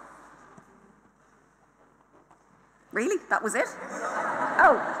 Really? That was it?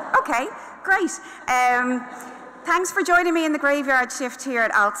 Oh, okay, great. Thanks for joining me in the graveyard shift here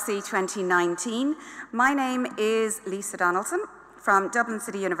at ALTC 2019. My name is Lisa Donaldson from Dublin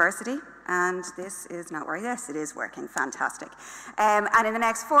City University, and this is not working. Yes, it is working. Fantastic. And in the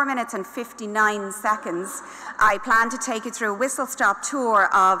next 4 minutes and 59 seconds, I plan to take you through a whistle-stop tour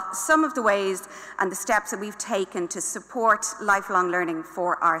of some of the ways and the steps that we've taken to support lifelong learning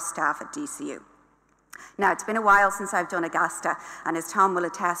for our staff at DCU. Now, it's been a while since I've done a Gasta, and as Tom will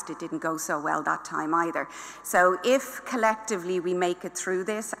attest, it didn't go so well that time either. So if collectively we make it through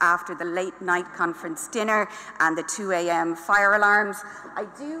this after the late night conference dinner and the 2 a.m. fire alarms, I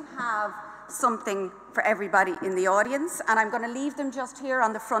do have something for everybody in the audience, and I'm going to leave them just here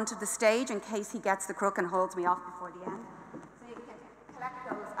on the front of the stage in case he gets the crook and holds me off before the end. So you can collect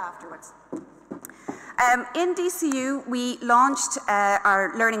those afterwards. In DCU, we launched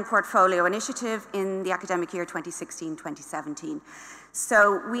our Learning Portfolio Initiative in the academic year 2016-2017.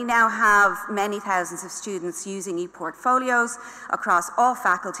 So we now have many thousands of students using e-portfolios across all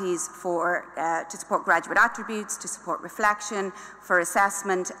faculties to support graduate attributes, to support reflection, for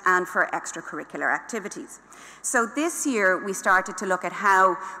assessment, and for extracurricular activities. So this year, we started to look at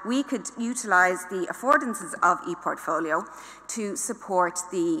how we could utilize the affordances of ePortfolio to support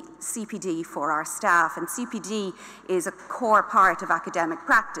the CPD for our staff. And CPD is a core part of academic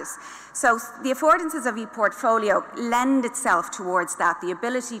practice. So the affordances of ePortfolio lend itself towards that, the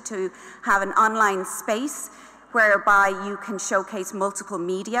ability to have an online space whereby you can showcase multiple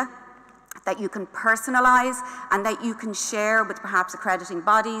media, that you can personalize, and that you can share with perhaps accrediting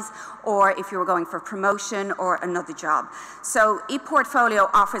bodies, or if you were going for promotion or another job. So ePortfolio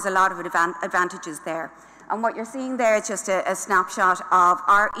offers a lot of advantages there. And what you're seeing there is just a snapshot of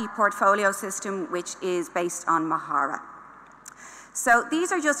our ePortfolio system, which is based on Mahara. So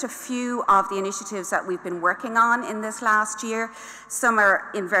these are just a few of the initiatives that we've been working on in this last year. Some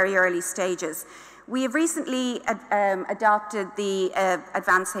are in very early stages. We have recently adopted the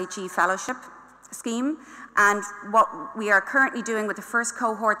Advanced HE Fellowship Scheme, and what we are currently doing with the first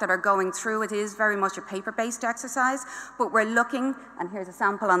cohort that are going through it is very much a paper-based exercise, but we're looking, and here's a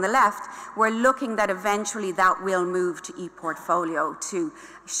sample on the left, we're looking that eventually that will move to ePortfolio to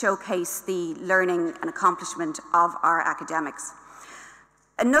showcase the learning and accomplishment of our academics.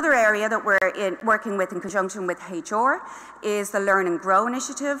 Another area that we're working with in conjunction with HR is the Learn and Grow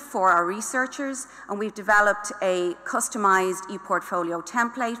initiative for our researchers, and we've developed a customized ePortfolio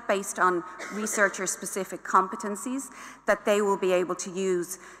template based on researcher-specific competencies that they will be able to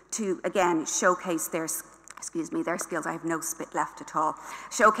use to, again, showcase their skills. I have no spit left at all.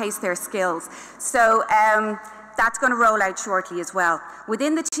 Showcase their skills. So that's going to roll out shortly as well.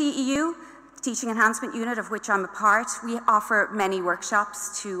 Within the TEU, Teaching Enhancement Unit, of which I'm a part, we offer many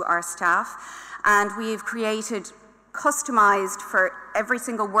workshops to our staff, and we've created, customized for every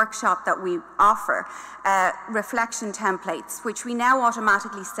single workshop that we offer, reflection templates, which we now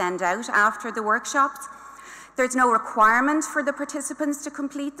automatically send out after the workshops. There's no requirement for the participants to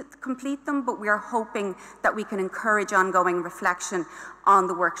complete them, but we are hoping that we can encourage ongoing reflection on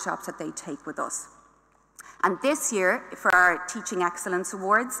the workshops that they take with us. And this year, for our Teaching Excellence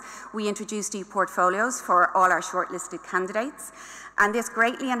Awards, we introduced ePortfolios for all our shortlisted candidates. And this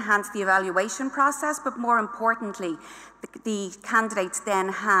greatly enhanced the evaluation process, but more importantly, the candidates then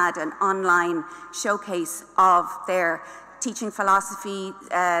had an online showcase of their teaching philosophy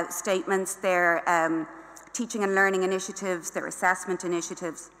statements, their teaching and learning initiatives, their assessment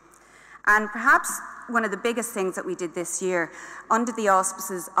initiatives. And perhaps one of the biggest things that we did this year, under the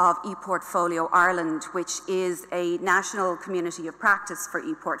auspices of ePortfolio Ireland, which is a national community of practice for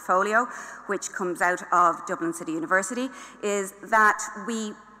ePortfolio, which comes out of Dublin City University, is that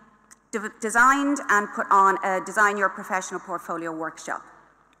we designed and put on a Design Your Professional Portfolio workshop.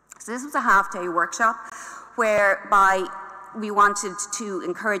 So this was a half-day workshop whereby we wanted to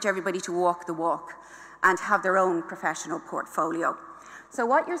encourage everybody to walk the walk and have their own professional portfolio. So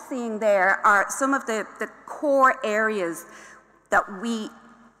what you're seeing there are some of the core areas that we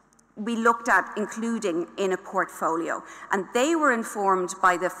looked at including in a portfolio, and they were informed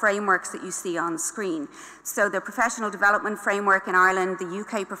by the frameworks that you see on screen. So the Professional Development Framework in Ireland, the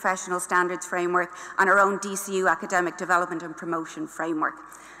UK Professional Standards Framework, and our own DCU Academic Development and Promotion Framework.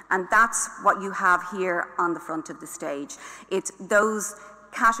 And that's what you have here on the front of the stage. It's those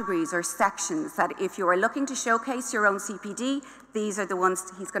categories or sections that if you are looking to showcase your own CPD, these are the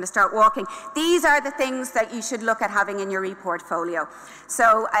ones he's going to start walking. These are the things that you should look at having in your e-portfolio.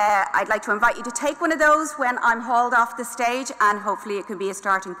 So I'd like to invite you to take one of those when I'm hauled off the stage, and hopefully it can be a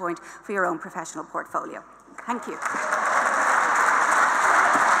starting point for your own professional portfolio. Thank you.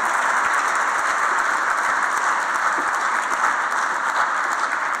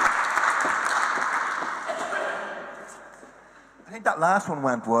 I think that last one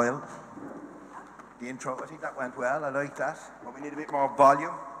went well. The intro, I think that went well. I like that. But we need a bit more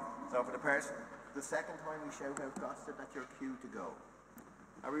volume. So for the person, the second time we shout out Gasta, that's your cue to go.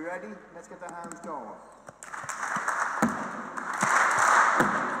 Are we ready? Let's get the hands going.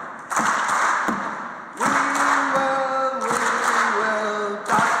 We will,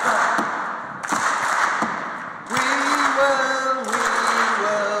 Gasta. We will,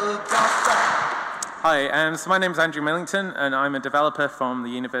 Gasta. Hi, so my name is Andrew Millington, and I'm a developer from the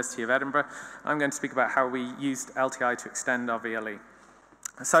University of Edinburgh. I'm going to speak about how we used LTI to extend our VLE.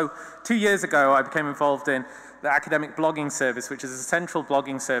 So 2 years ago, I became involved in the academic blogging service, which is a central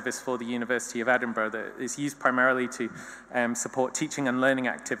blogging service for the University of Edinburgh that is used primarily to support teaching and learning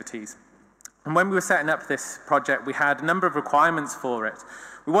activities. And when we were setting up this project, we had a number of requirements for it.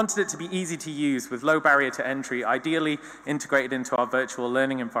 We wanted it to be easy to use with low barrier to entry, ideally integrated into our virtual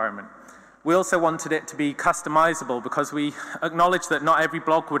learning environment. We also wanted it to be customizable because we acknowledged that not every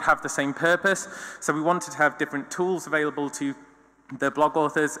blog would have the same purpose, so we wanted to have different tools available to the blog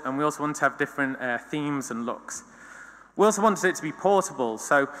authors, and we also wanted to have different themes and looks. We also wanted it to be portable,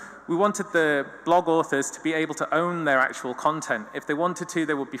 so we wanted the blog authors to be able to own their actual content. If they wanted to,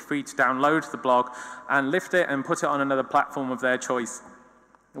 they would be free to download the blog and lift it and put it on another platform of their choice.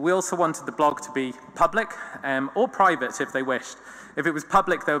 We also wanted the blog to be public or private if they wished. If it was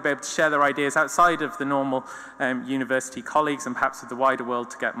public, they would be able to share their ideas outside of the normal university colleagues and perhaps with the wider world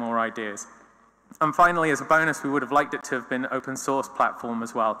to get more ideas. And finally, as a bonus, we would have liked it to have been an open source platform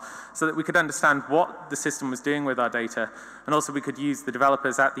as well, so that we could understand what the system was doing with our data, and also we could use the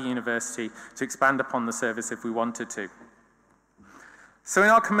developers at the university to expand upon the service if we wanted to. So in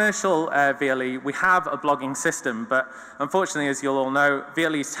our commercial VLE, we have a blogging system, but unfortunately, as you'll all know,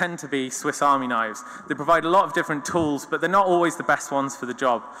 VLEs tend to be Swiss Army knives. They provide a lot of different tools, but they're not always the best ones for the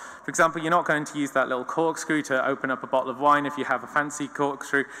job. For example, you're not going to use that little corkscrew to open up a bottle of wine if you have a fancy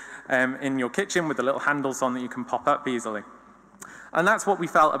corkscrew in your kitchen with the little handles on that you can pop up easily. And that's what we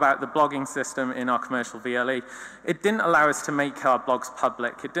felt about the blogging system in our commercial VLE. It didn't allow us to make our blogs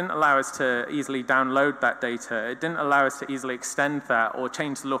public. It didn't allow us to easily download that data. It didn't allow us to easily extend that or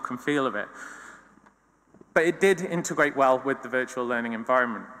change the look and feel of it. But it did integrate well with the virtual learning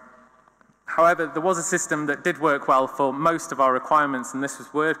environment. However, there was a system that did work well for most of our requirements, and this was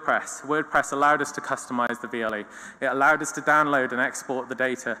WordPress. WordPress allowed us to customize the VLE. It allowed us to download and export the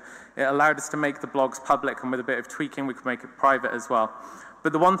data. It allowed us to make the blogs public, and with a bit of tweaking, we could make it private as well.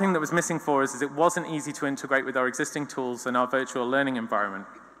 But the one thing that was missing for us is it wasn't easy to integrate with our existing tools in our virtual learning environment.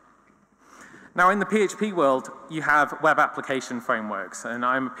 Now, in the PHP world, you have web application frameworks, and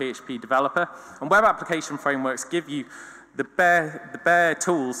I'm a PHP developer, and web application frameworks give you the bare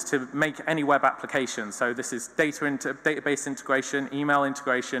tools to make any web application. So this is database integration, email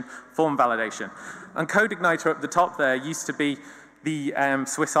integration, form validation. And CodeIgniter up the top there used to be the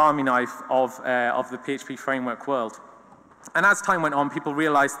Swiss Army knife of the PHP framework world. And as time went on, people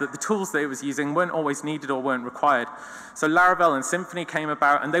realized that the tools that it was using weren't always needed or weren't required. So Laravel and Symfony came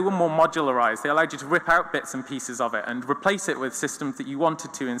about, and they were more modularized. They allowed you to rip out bits and pieces of it and replace it with systems that you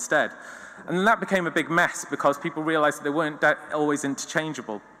wanted to instead. And then that became a big mess because people realized that they weren't always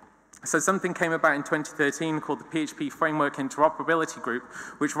interchangeable. So something came about in 2013 called the PHP Framework Interoperability Group,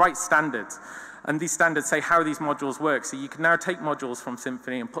 which writes standards. And these standards say how these modules work. So you can now take modules from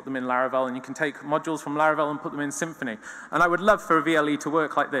Symfony and put them in Laravel, and you can take modules from Laravel and put them in Symfony. And I would love for a VLE to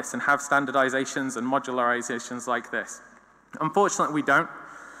work like this and have standardizations and modularizations like this. Unfortunately, we don't.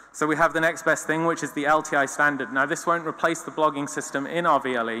 So we have the next best thing, which is the LTI standard. Now, this won't replace the blogging system in our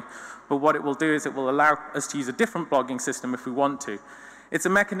VLE, but what it will do is it will allow us to use a different blogging system if we want to. It's a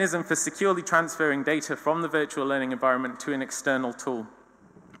mechanism for securely transferring data from the virtual learning environment to an external tool.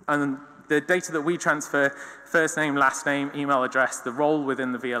 And the data that we transfer, first name, last name, email address, the role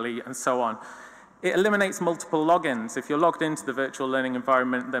within the VLE, and so on. It eliminates multiple logins. If you're logged into the virtual learning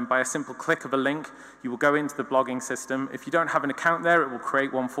environment, then by a simple click of a link, you will go into the blogging system. If you don't have an account there, it will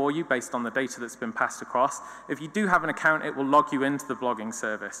create one for you based on the data that's been passed across. If you do have an account, it will log you into the blogging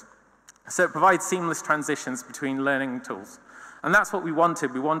service. So it provides seamless transitions between learning tools. And that's what we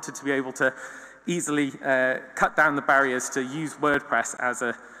wanted. We wanted to be able to easily cut down the barriers to use WordPress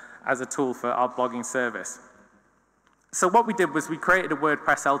as a tool for our blogging service. So what we did was we created a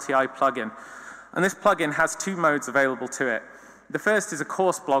WordPress LTI plugin. And this plugin has two modes available to it. The first is a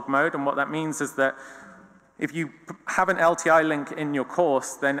course blog mode, and what that means is that if you have an LTI link in your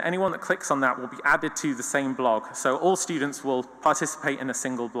course, then anyone that clicks on that will be added to the same blog. So all students will participate in a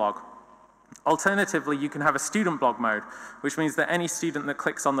single blog. Alternatively, you can have a student blog mode, which means that any student that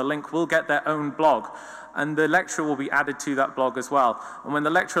clicks on the link will get their own blog, and the lecturer will be added to that blog as well. And when the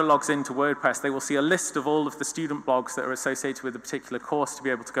lecturer logs into WordPress, they will see a list of all of the student blogs that are associated with a particular course to be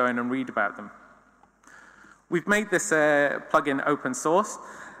able to go in and read about them. We've made this plugin open source.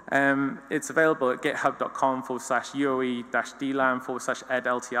 It's available at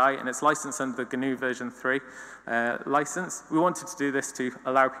github.com/uoe-dlam/edlti, and it's licensed under the GNU version 3 license. We wanted to do this to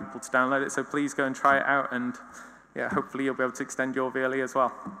allow people to download it, so please go and try it out, and yeah, hopefully you'll be able to extend your VLE as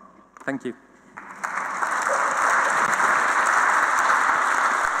well. Thank you.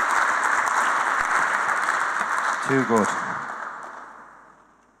 Too good.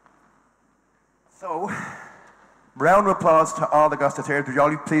 So, round of applause to all the Gastateers. Would you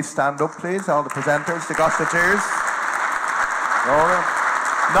all please stand up, please? All the presenters, the Gastateers.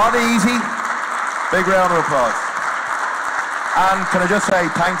 Not easy. Big round of applause. And can I just say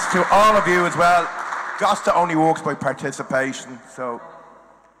thanks to all of you as well. Gasta only works by participation, so.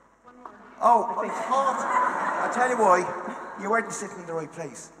 Oh, it's hot. I'll tell you why. You weren't sitting in the right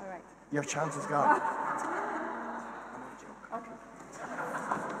place. All right. Your chance is gone.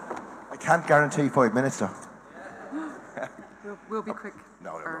 I can't guarantee 5 minutes though. We'll be quick.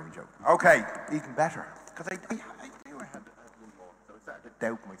 No, that won't be a joke. Okay, even better. Because I knew I had one more, so I started to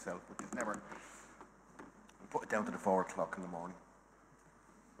doubt myself, but it's never. I put it down to the 4 o'clock in the morning.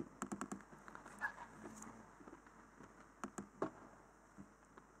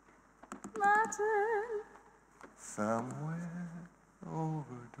 Martin. Somewhere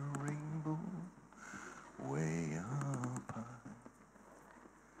over the rainbow, way up high.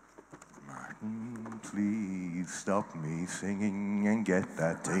 Martin, please stop me singing and get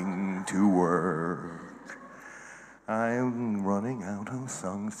that thing to work. I'm running out of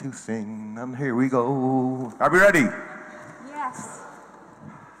songs to sing, and here we go. Are we ready? Yes.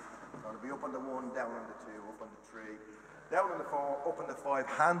 Gotta be up on the 1, down on the 2, up on the 3, down on the 4, up on the 5,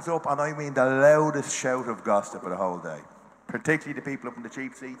 hands up, and I mean the loudest shout of Gasta for the whole day. Particularly the people up in the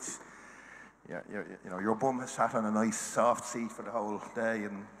cheap seats. Yeah, you know, your bum has sat on a nice soft seat for the whole day,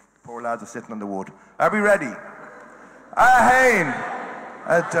 and poor lads are sitting on the wood. Are we ready? Ahain!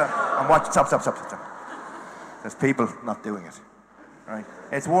 And watch, stop. There's people not doing it. Right?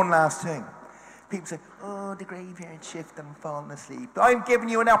 It's one last thing. People say, oh, the graveyard shift and falling asleep. I'm giving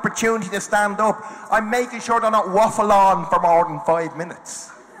you an opportunity to stand up. I'm making sure they're not waffle on for more than 5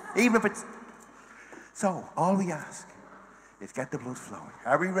 minutes. Even if it's... So, all we ask is get the blood flowing.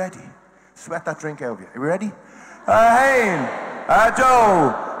 Are we ready? Sweat that drink out of you. Are we ready? Ahain!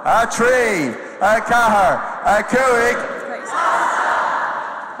 A-do! A-tree! A-kahar! A-kuig!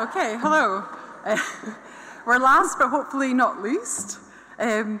 Okay, hello. We're last, but hopefully not least.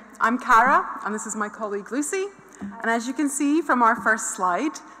 I'm Cara, and this is my colleague Lucy. And as you can see from our first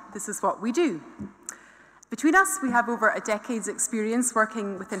slide, this is what we do. Between us, we have over a decade's experience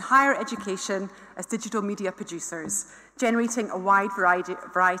working within higher education as digital media producers, generating a wide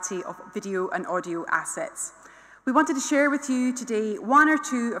variety of video and audio assets. We wanted to share with you today 1 or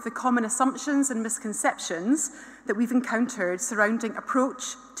 2 of the common assumptions and misconceptions that we've encountered surrounding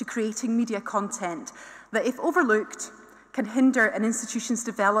approach to creating media content that, if overlooked, can hinder an institution's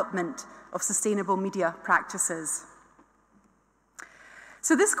development of sustainable media practices.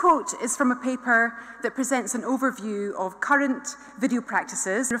 So this quote is from a paper that presents an overview of current video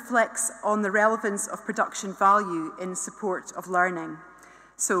practices and reflects on the relevance of production value in support of learning.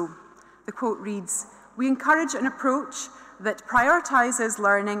 So the quote reads, "We encourage an approach that prioritizes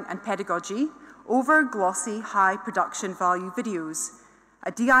learning and pedagogy over glossy, high production value videos.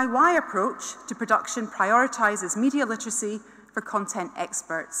 A DIY approach to production prioritizes media literacy for content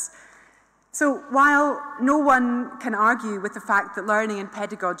experts." So while no one can argue with the fact that learning and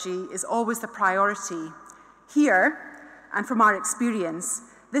pedagogy is always the priority, here, and from our experience,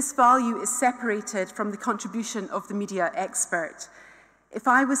 this value is separated from the contribution of the media expert. If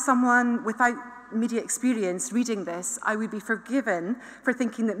I was someone without media experience reading this, I would be forgiven for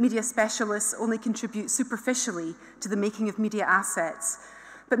thinking that media specialists only contribute superficially to the making of media assets.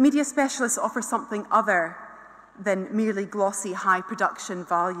 But media specialists offer something other than merely glossy high production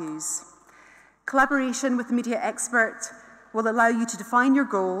values. Collaboration with a media expert will allow you to define your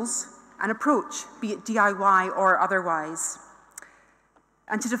goals and approach, be it DIY or otherwise.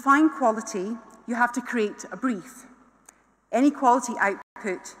 And to define quality, you have to create a brief. Any quality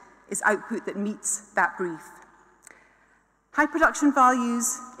output is output that meets that brief. High production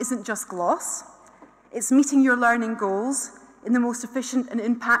values isn't just gloss. It's meeting your learning goals in the most efficient and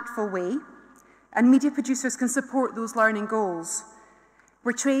impactful way, and media producers can support those learning goals.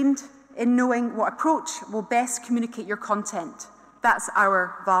 We're trained in knowing what approach will best communicate your content. That's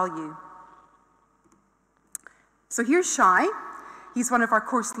our value. So here's Shai. He's one of our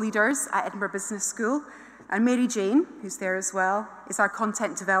course leaders at Edinburgh Business School, and Mary Jane, who's there as well, is our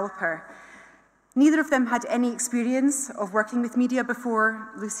content developer. Neither of them had any experience of working with media before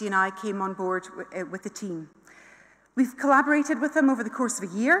Lucy and I came on board with the team. We've collaborated with them over the course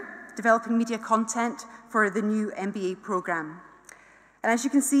of a year, developing media content for the new MBA program. And as you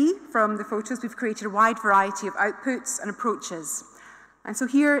can see from the photos, we've created a wide variety of outputs and approaches. And so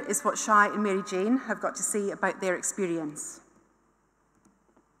here is what Shai and Mary Jane have got to say about their experience.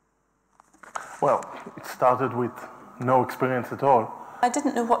 Well, it started with no experience at all. I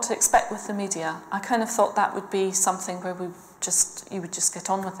didn't know what to expect with the media. I kind of thought that would be something where you would just get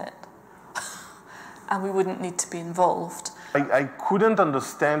on with it. And we wouldn't need to be involved. I couldn't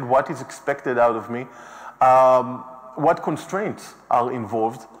understand what is expected out of me, what constraints are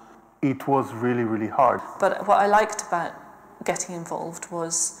involved. It was really, really hard. But what I liked about getting involved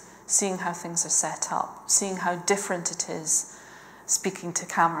was seeing how things are set up, seeing how different it is speaking to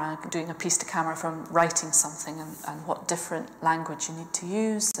camera, doing a piece to camera from writing something, and what different language you need to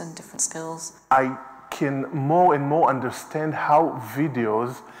use and different skills. I can more and more understand how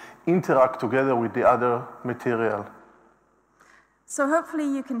videos interact together with the other material. So hopefully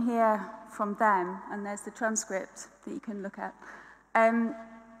you can hear from them, and there's the transcript that you can look at,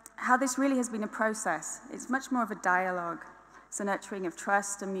 how this really has been a process. It's much more of a dialogue. It's a nurturing of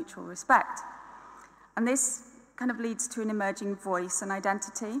trust and mutual respect. And this kind of leads to an emerging voice and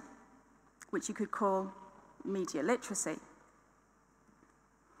identity, which you could call media literacy.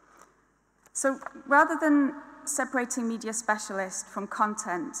 So rather than separating media specialist from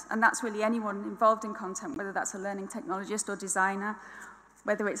content, and that's really anyone involved in content, whether that's a learning technologist or designer,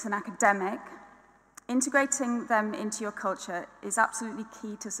 whether it's an academic, integrating them into your culture is absolutely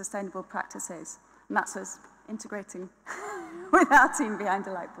key to sustainable practices. And that's us integrating with our team behind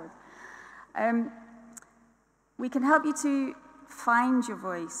the lightboard. We can help you to find your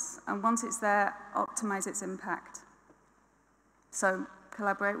voice, and once it's there, optimize its impact. So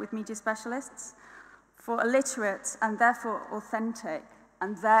collaborate with media specialists for a literate and therefore authentic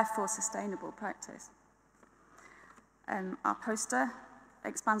and therefore sustainable practice. Our poster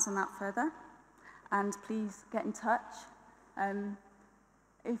expands on that further, and please get in touch.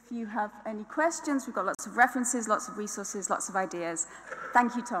 If you have any questions, we've got lots of references, lots of resources, lots of ideas.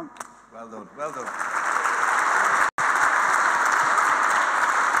 Thank you, Tom. Well done, well done.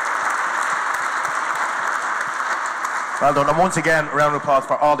 Well done, and once again, a round of applause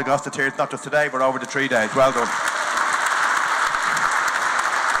for all the Gasta tears, not just today, but over the 3 days. Well done.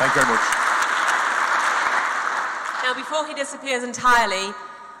 Thank you very much. Now, before he disappears entirely,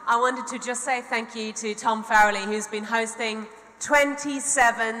 I wanted to just say thank you to Tom Farrelly, who's been hosting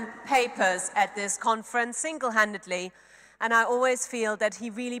 27 papers at this conference single-handedly, and I always feel that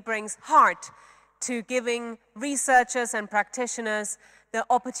he really brings heart to giving researchers and practitioners the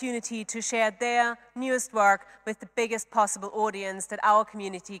opportunity to share their newest work with the biggest possible audience that our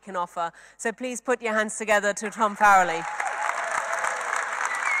community can offer. So please put your hands together to Tom Farrelly.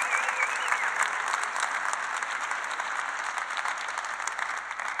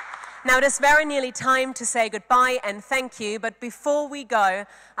 Now it is very nearly time to say goodbye and thank you, but before we go,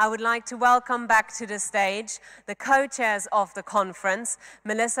 I would like to welcome back to the stage the co-chairs of the conference,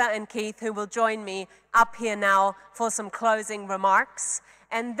 Melissa and Keith, who will join me up here now for some closing remarks.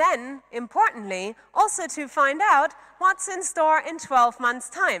 And then, importantly, also to find out what's in store in 12 months'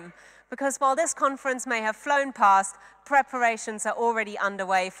 time. Because while this conference may have flown past, preparations are already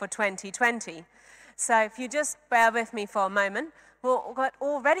underway for 2020. So if you just bear with me for a moment, we'll get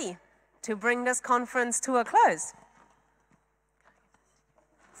all ready to bring this conference to a close.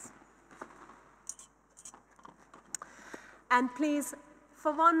 And please,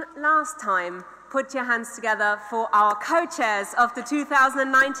 for one last time, put your hands together for our co-chairs of the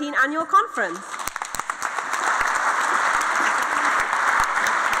 2019 annual conference.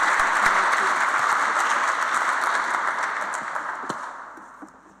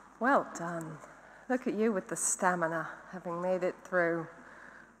 Well done. Look at you with the stamina, having made it through.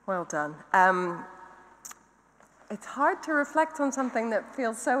 Well done. It's hard to reflect on something that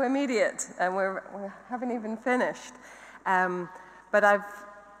feels so immediate, and we haven't even finished. But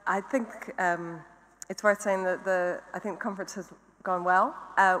I think it's worth saying that I think the conference has gone well.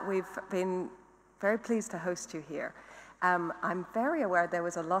 We've been very pleased to host you here. I'm very aware there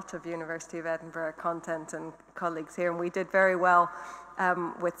was a lot of University of Edinburgh content and colleagues here, and we did very well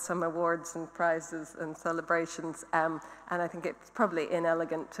with some awards and prizes and celebrations, and I think it's probably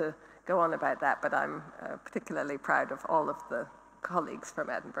inelegant to go on about that, but I'm particularly proud of all of the colleagues from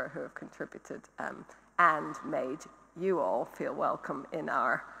Edinburgh who have contributed and made you all feel welcome in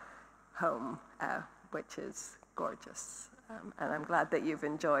our home, which is gorgeous. And I'm glad that you've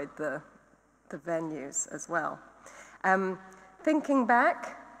enjoyed the venues as well. Thinking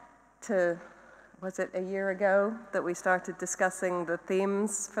back to, was it a year ago that we started discussing the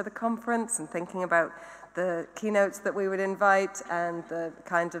themes for the conference and thinking about the keynotes that we would invite and the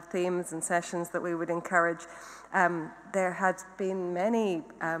kinds of themes and sessions that we would encourage. There had been many,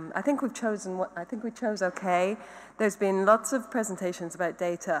 I think we chose okay. There's been lots of presentations about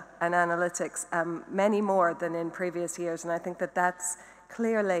data and analytics, many more than in previous years, and I think that that's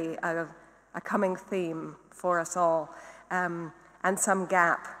clearly a coming theme for us all, and some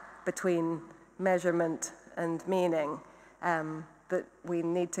gap between measurement and meaning that we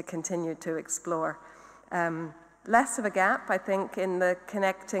need to continue to explore. Less of a gap, I think, in the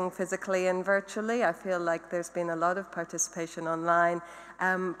connecting physically and virtually. I feel like there's been a lot of participation online,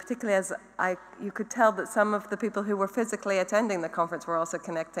 particularly as you could tell that some of the people who were physically attending the conference were also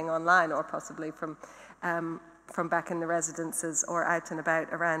connecting online, or possibly from back in the residences or out and about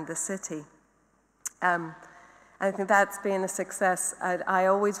around the city. I think that's been a success. I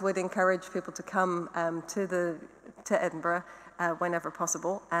always would encourage people to come to Edinburgh whenever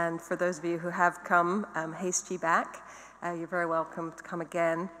possible. And for those of you who have come, haste ye back. You're very welcome to come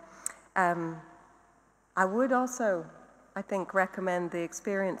again. I would also, I think, recommend the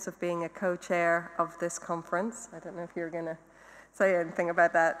experience of being a co-chair of this conference. I don't know if you're going to say anything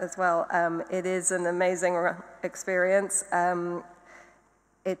about that as well. It is an amazing experience.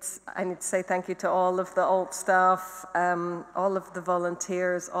 I need to say thank you to all of the alt staff, all of the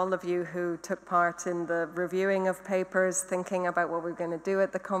volunteers, all of you who took part in the reviewing of papers, thinking about what we're going to do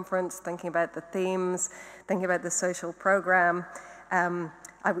at the conference, thinking about the themes, thinking about the social program.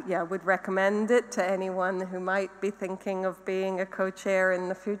 I would recommend it to anyone who might be thinking of being a co-chair in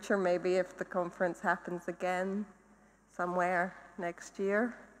the future, maybe if the conference happens again somewhere next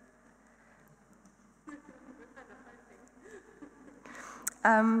year.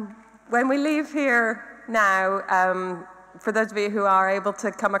 When we leave here now, for those of you who are able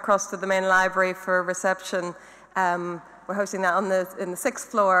to come across to the main library for a reception, we're hosting that in the 6th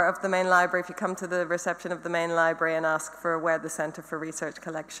floor of the main library. If you come to the reception of the main library and ask for where the Centre for Research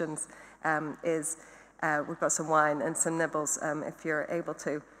Collections is, we've got some wine and some nibbles if you're able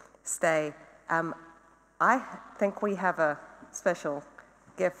to stay. I think we have a special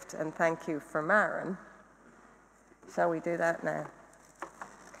gift and thank you for Maren. Shall we do that now?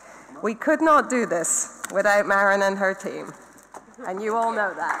 We could not do this without Maren and her team, and you all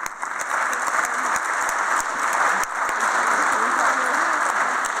know that.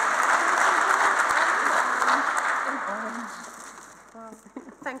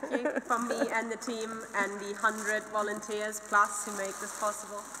 Thank you from me and the team and the 100 volunteers plus who make this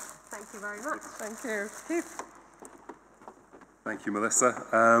possible. Thank you very much. Thank you. Keith. Thank you,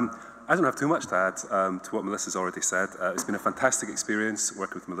 Melissa. I don't have too much to add to what Melissa's already said. It's been a fantastic experience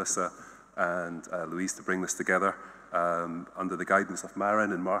working with Melissa and Louise to bring this together under the guidance of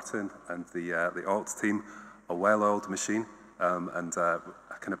Maren and Martin and the alt team, a well-oiled machine. And I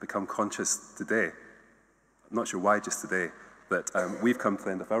kind of become conscious today, I'm not sure why just today, that we've come to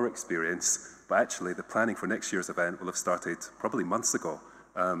the end of our experience, but actually the planning for next year's event will have started probably months ago.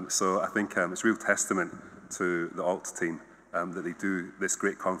 So I think it's a real testament to the alt team that they do this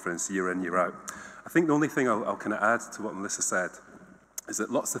great conference year in, year out. I think the only thing I'll kind of add to what Melissa said is that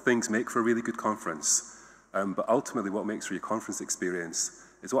lots of things make for a really good conference, but ultimately what makes for your conference experience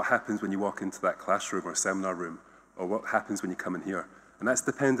is what happens when you walk into that classroom or seminar room, or what happens when you come in here. And that's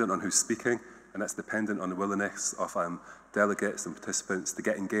dependent on who's speaking, and that's dependent on the willingness of delegates and participants to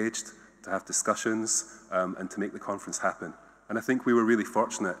get engaged, to have discussions, and to make the conference happen. And I think we were really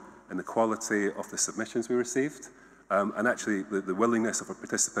fortunate in the quality of the submissions we received, and actually the willingness of our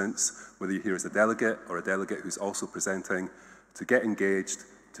participants, whether you're here as a delegate or a delegate who's also presenting, to get engaged,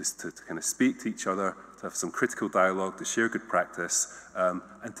 to kind of speak to each other, to have some critical dialogue, to share good practice,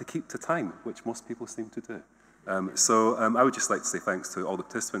 and to keep to time, which most people seem to do. So I would just like to say thanks to all the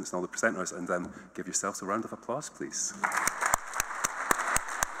participants and all the presenters, and give yourselves a round of applause, please.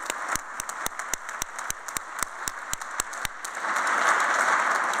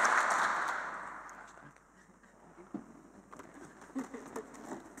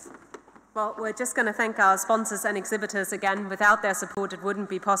 Well, we're just going to thank our sponsors and exhibitors again. Without their support, it wouldn't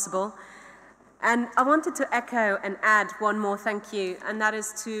be possible. And I wanted to echo and add one more thank you, and that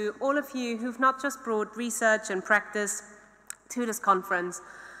is to all of you who've not just brought research and practice to this conference,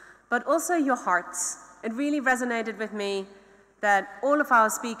 but also your hearts. It really resonated with me that all of our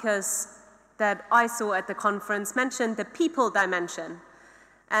speakers that I saw at the conference mentioned the people dimension.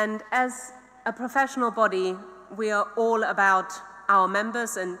 And as a professional body, we are all about our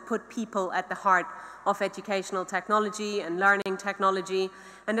members and put people at the heart of educational technology and learning technology.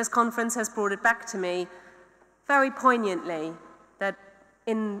 And this conference has brought it back to me very poignantly that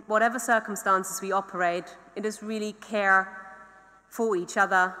in whatever circumstances we operate, it is really care for each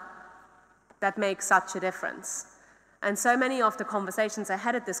other that makes such a difference. And so many of the conversations I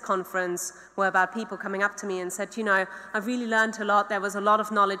had at this conference were about people coming up to me and said, you know, I've really learned a lot, there was a lot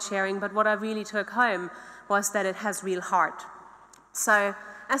of knowledge sharing, but what I really took home was that it has real heart. So,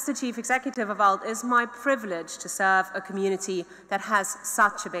 as the Chief Executive of ALT, it's my privilege to serve a community that has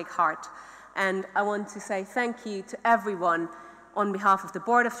such a big heart. And I want to say thank you to everyone on behalf of the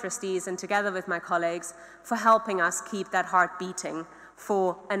Board of Trustees and together with my colleagues for helping us keep that heart beating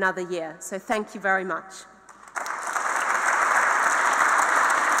for another year. So thank you very much.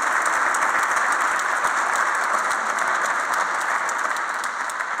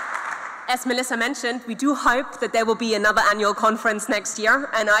 As Melissa mentioned, we do hope that there will be another annual conference next year,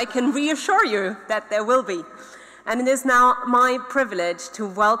 and I can reassure you that there will be. And it is now my privilege to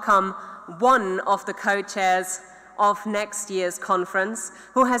welcome one of the co-chairs of next year's conference,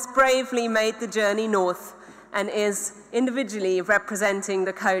 who has bravely made the journey north and is individually representing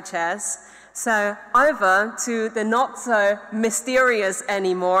the co-chairs. So over to the not so mysterious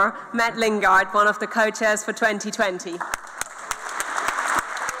anymore, Matt Lingard, one of the co-chairs for 2020.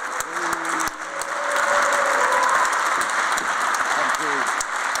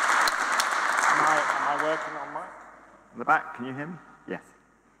 The back, can you hear me? Yes.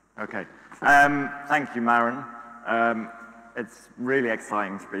 Okay. Thank you, Maren. It's really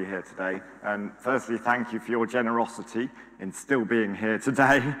exciting to be here today. And firstly, thank you for your generosity in still being here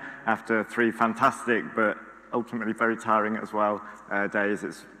today after 3 fantastic but ultimately very tiring as well days.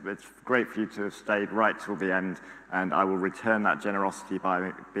 It's great for you to have stayed right till the end, and I will return that generosity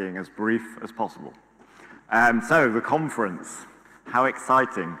by being as brief as possible. So, the conference, how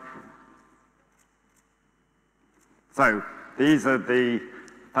exciting. So, these are the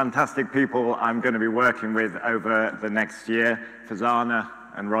fantastic people I'm going to be working with over the next year, Fazana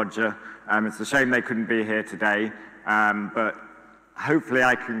and Roger. It's a shame they couldn't be here today, but hopefully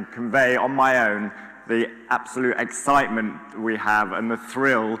I can convey on my own the absolute excitement we have and the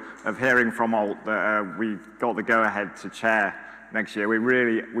thrill of hearing from ALT that we've got the go-ahead to chair next year. We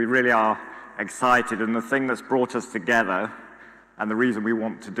really are excited, and the thing that's brought us together and the reason we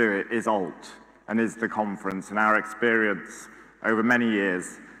want to do it is ALT. And is the conference and our experience over many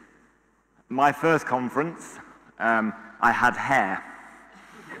years. My first conference, I had hair.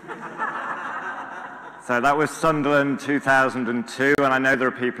 So that was Sunderland 2002, and I know there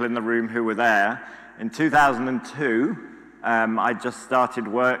are people in the room who were there. In 2002, I just started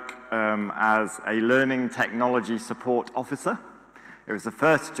work as a learning technology support officer. It was the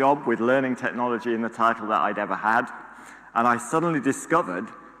first job with learning technology in the title that I'd ever had, and I suddenly discovered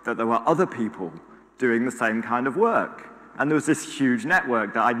that there were other people doing the same kind of work. And there was this huge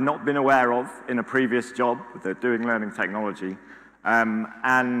network that I'd not been aware of in a previous job with doing learning technology.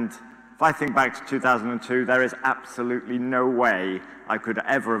 And if I think back to 2002, there is absolutely no way I could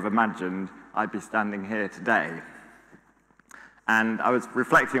ever have imagined I'd be standing here today. And I was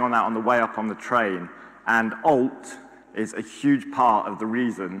reflecting on that on the way up on the train, and ALT is a huge part of the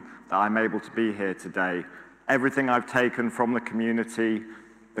reason that I'm able to be here today. Everything I've taken from the community,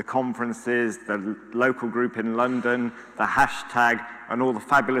 the conferences, the local group in London, the hashtag, and all the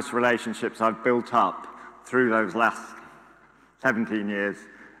fabulous relationships I've built up through those last 17 years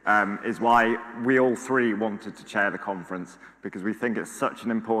is why we all 3 wanted to chair the conference, because we think it's such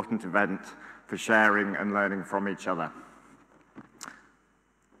an important event for sharing and learning from each other.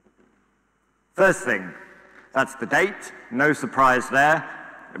 First thing, that's the date, no surprise there.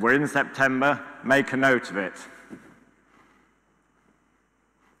 We're in September, make a note of it.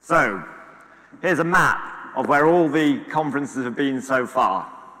 So, here's a map of where all the conferences have been so far.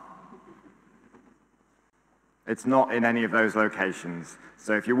 It's not in any of those locations.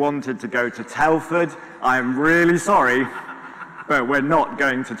 So if you wanted to go to Telford, I'm really sorry, but we're not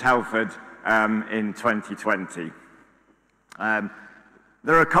going to Telford in 2020.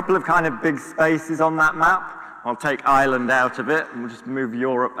 There are a couple of kind of big spaces on that map. I'll take Ireland out of it, and we'll just move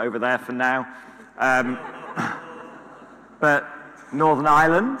Europe over there for now. But Northern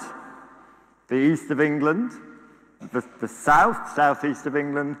Ireland, the east of England, the southeast of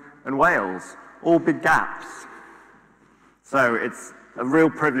England, and Wales. all big gaps. So it's a real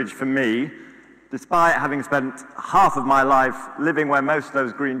privilege for me, despite having spent half of my life living where most of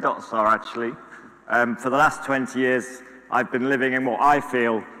those green dots are actually. For the last 20 years, I've been living in what I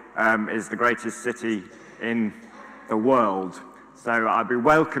feel is the greatest city in the world. So I'll be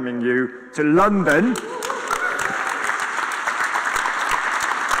welcoming you to London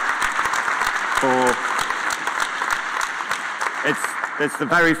It's the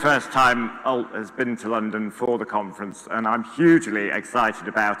very first time Alt has been to London for the conference, and I'm hugely excited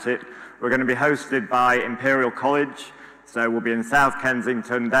about it. We're going to be hosted by Imperial College, so we'll be in South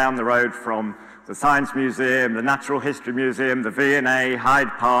Kensington, down the road from the Science Museum, the Natural History Museum, the V&A, Hyde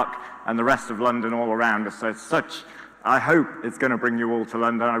Park, and the rest of London all around us. So I hope it's going to bring you all to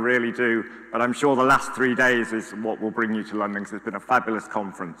London, I really do, but I'm sure the last 3 days is what will bring you to London, because it's been a fabulous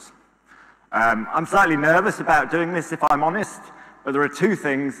conference. I'm slightly nervous about doing this, if I'm honest, but there are two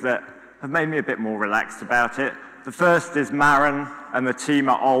things that have made me a bit more relaxed about it. The first is Maren and the team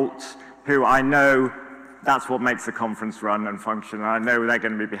at Alt, who I know that's what makes the conference run and function, and I know they're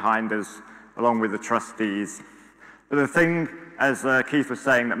going to be behind us, along with the trustees. But the thing, as Keith was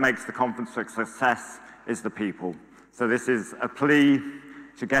saying, that makes the conference a success is the people. So this is a plea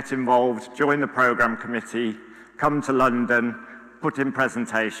to get involved, join the programme committee, come to London, put in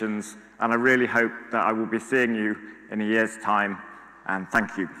presentations, and I really hope that I will be seeing you in a year's time, and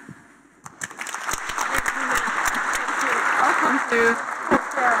thank you. Welcome to.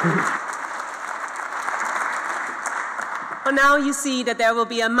 Well, now you see that there will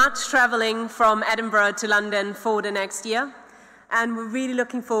be a much travelling from Edinburgh to London for the next year, and we're really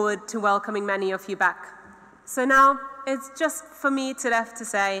looking forward to welcoming many of you back. So now it's just for me left to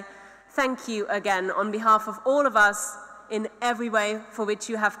say thank you again on behalf of all of us in every way for which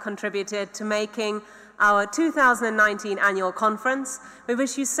you have contributed to making our 2019 annual conference. We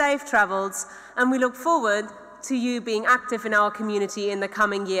wish you safe travels, and we look forward to you being active in our community in the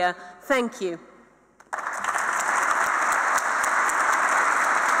coming year. Thank you.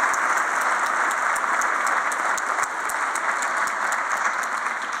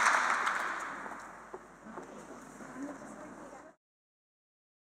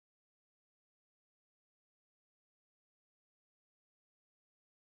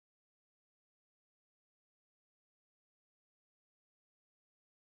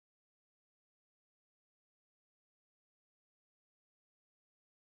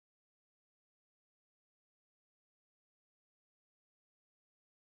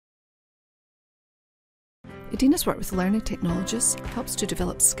 Edina's work with learning technologists helps to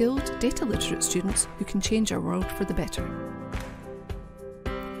develop skilled, data-literate students who can change our world for the better.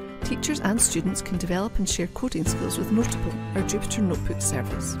 Teachers and students can develop and share coding skills with Notable, our Jupyter Notebook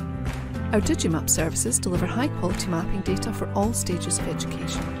service. Our Digimap services deliver high-quality mapping data for all stages of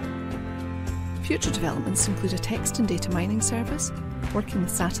education. Future developments include a text and data mining service, working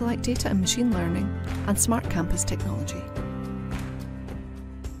with satellite data and machine learning, and smart campus technology.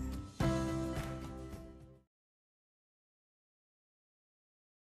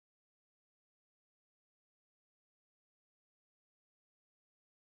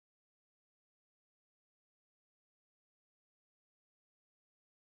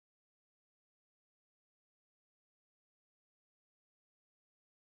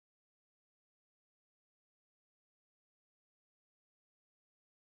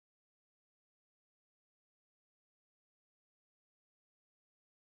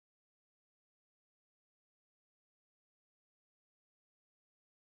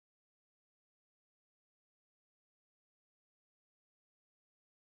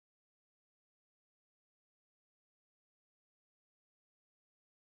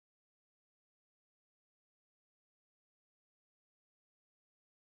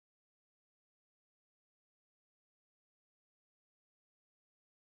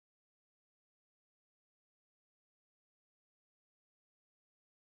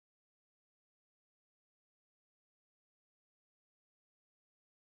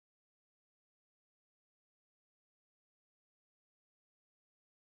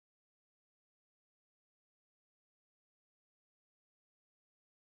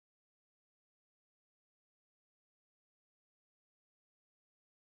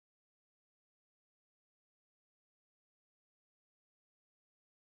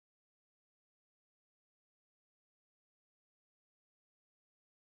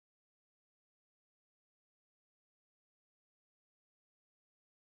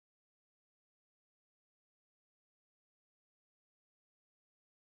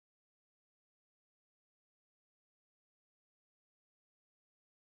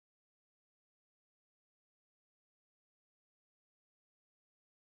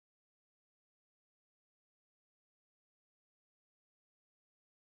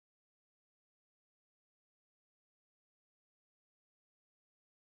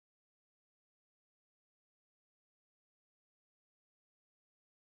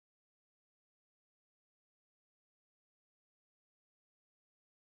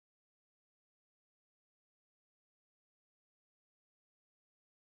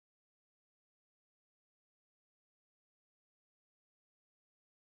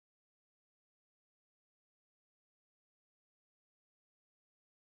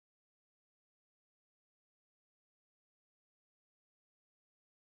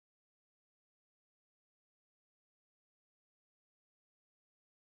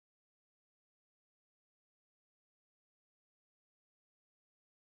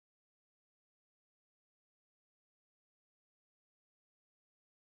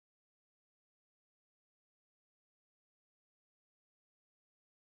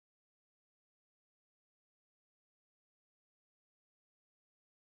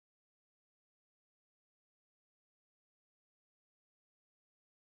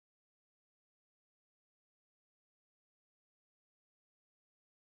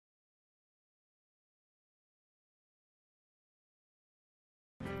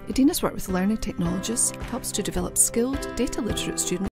 Edina's work with learning technologists helps to develop skilled, data literate students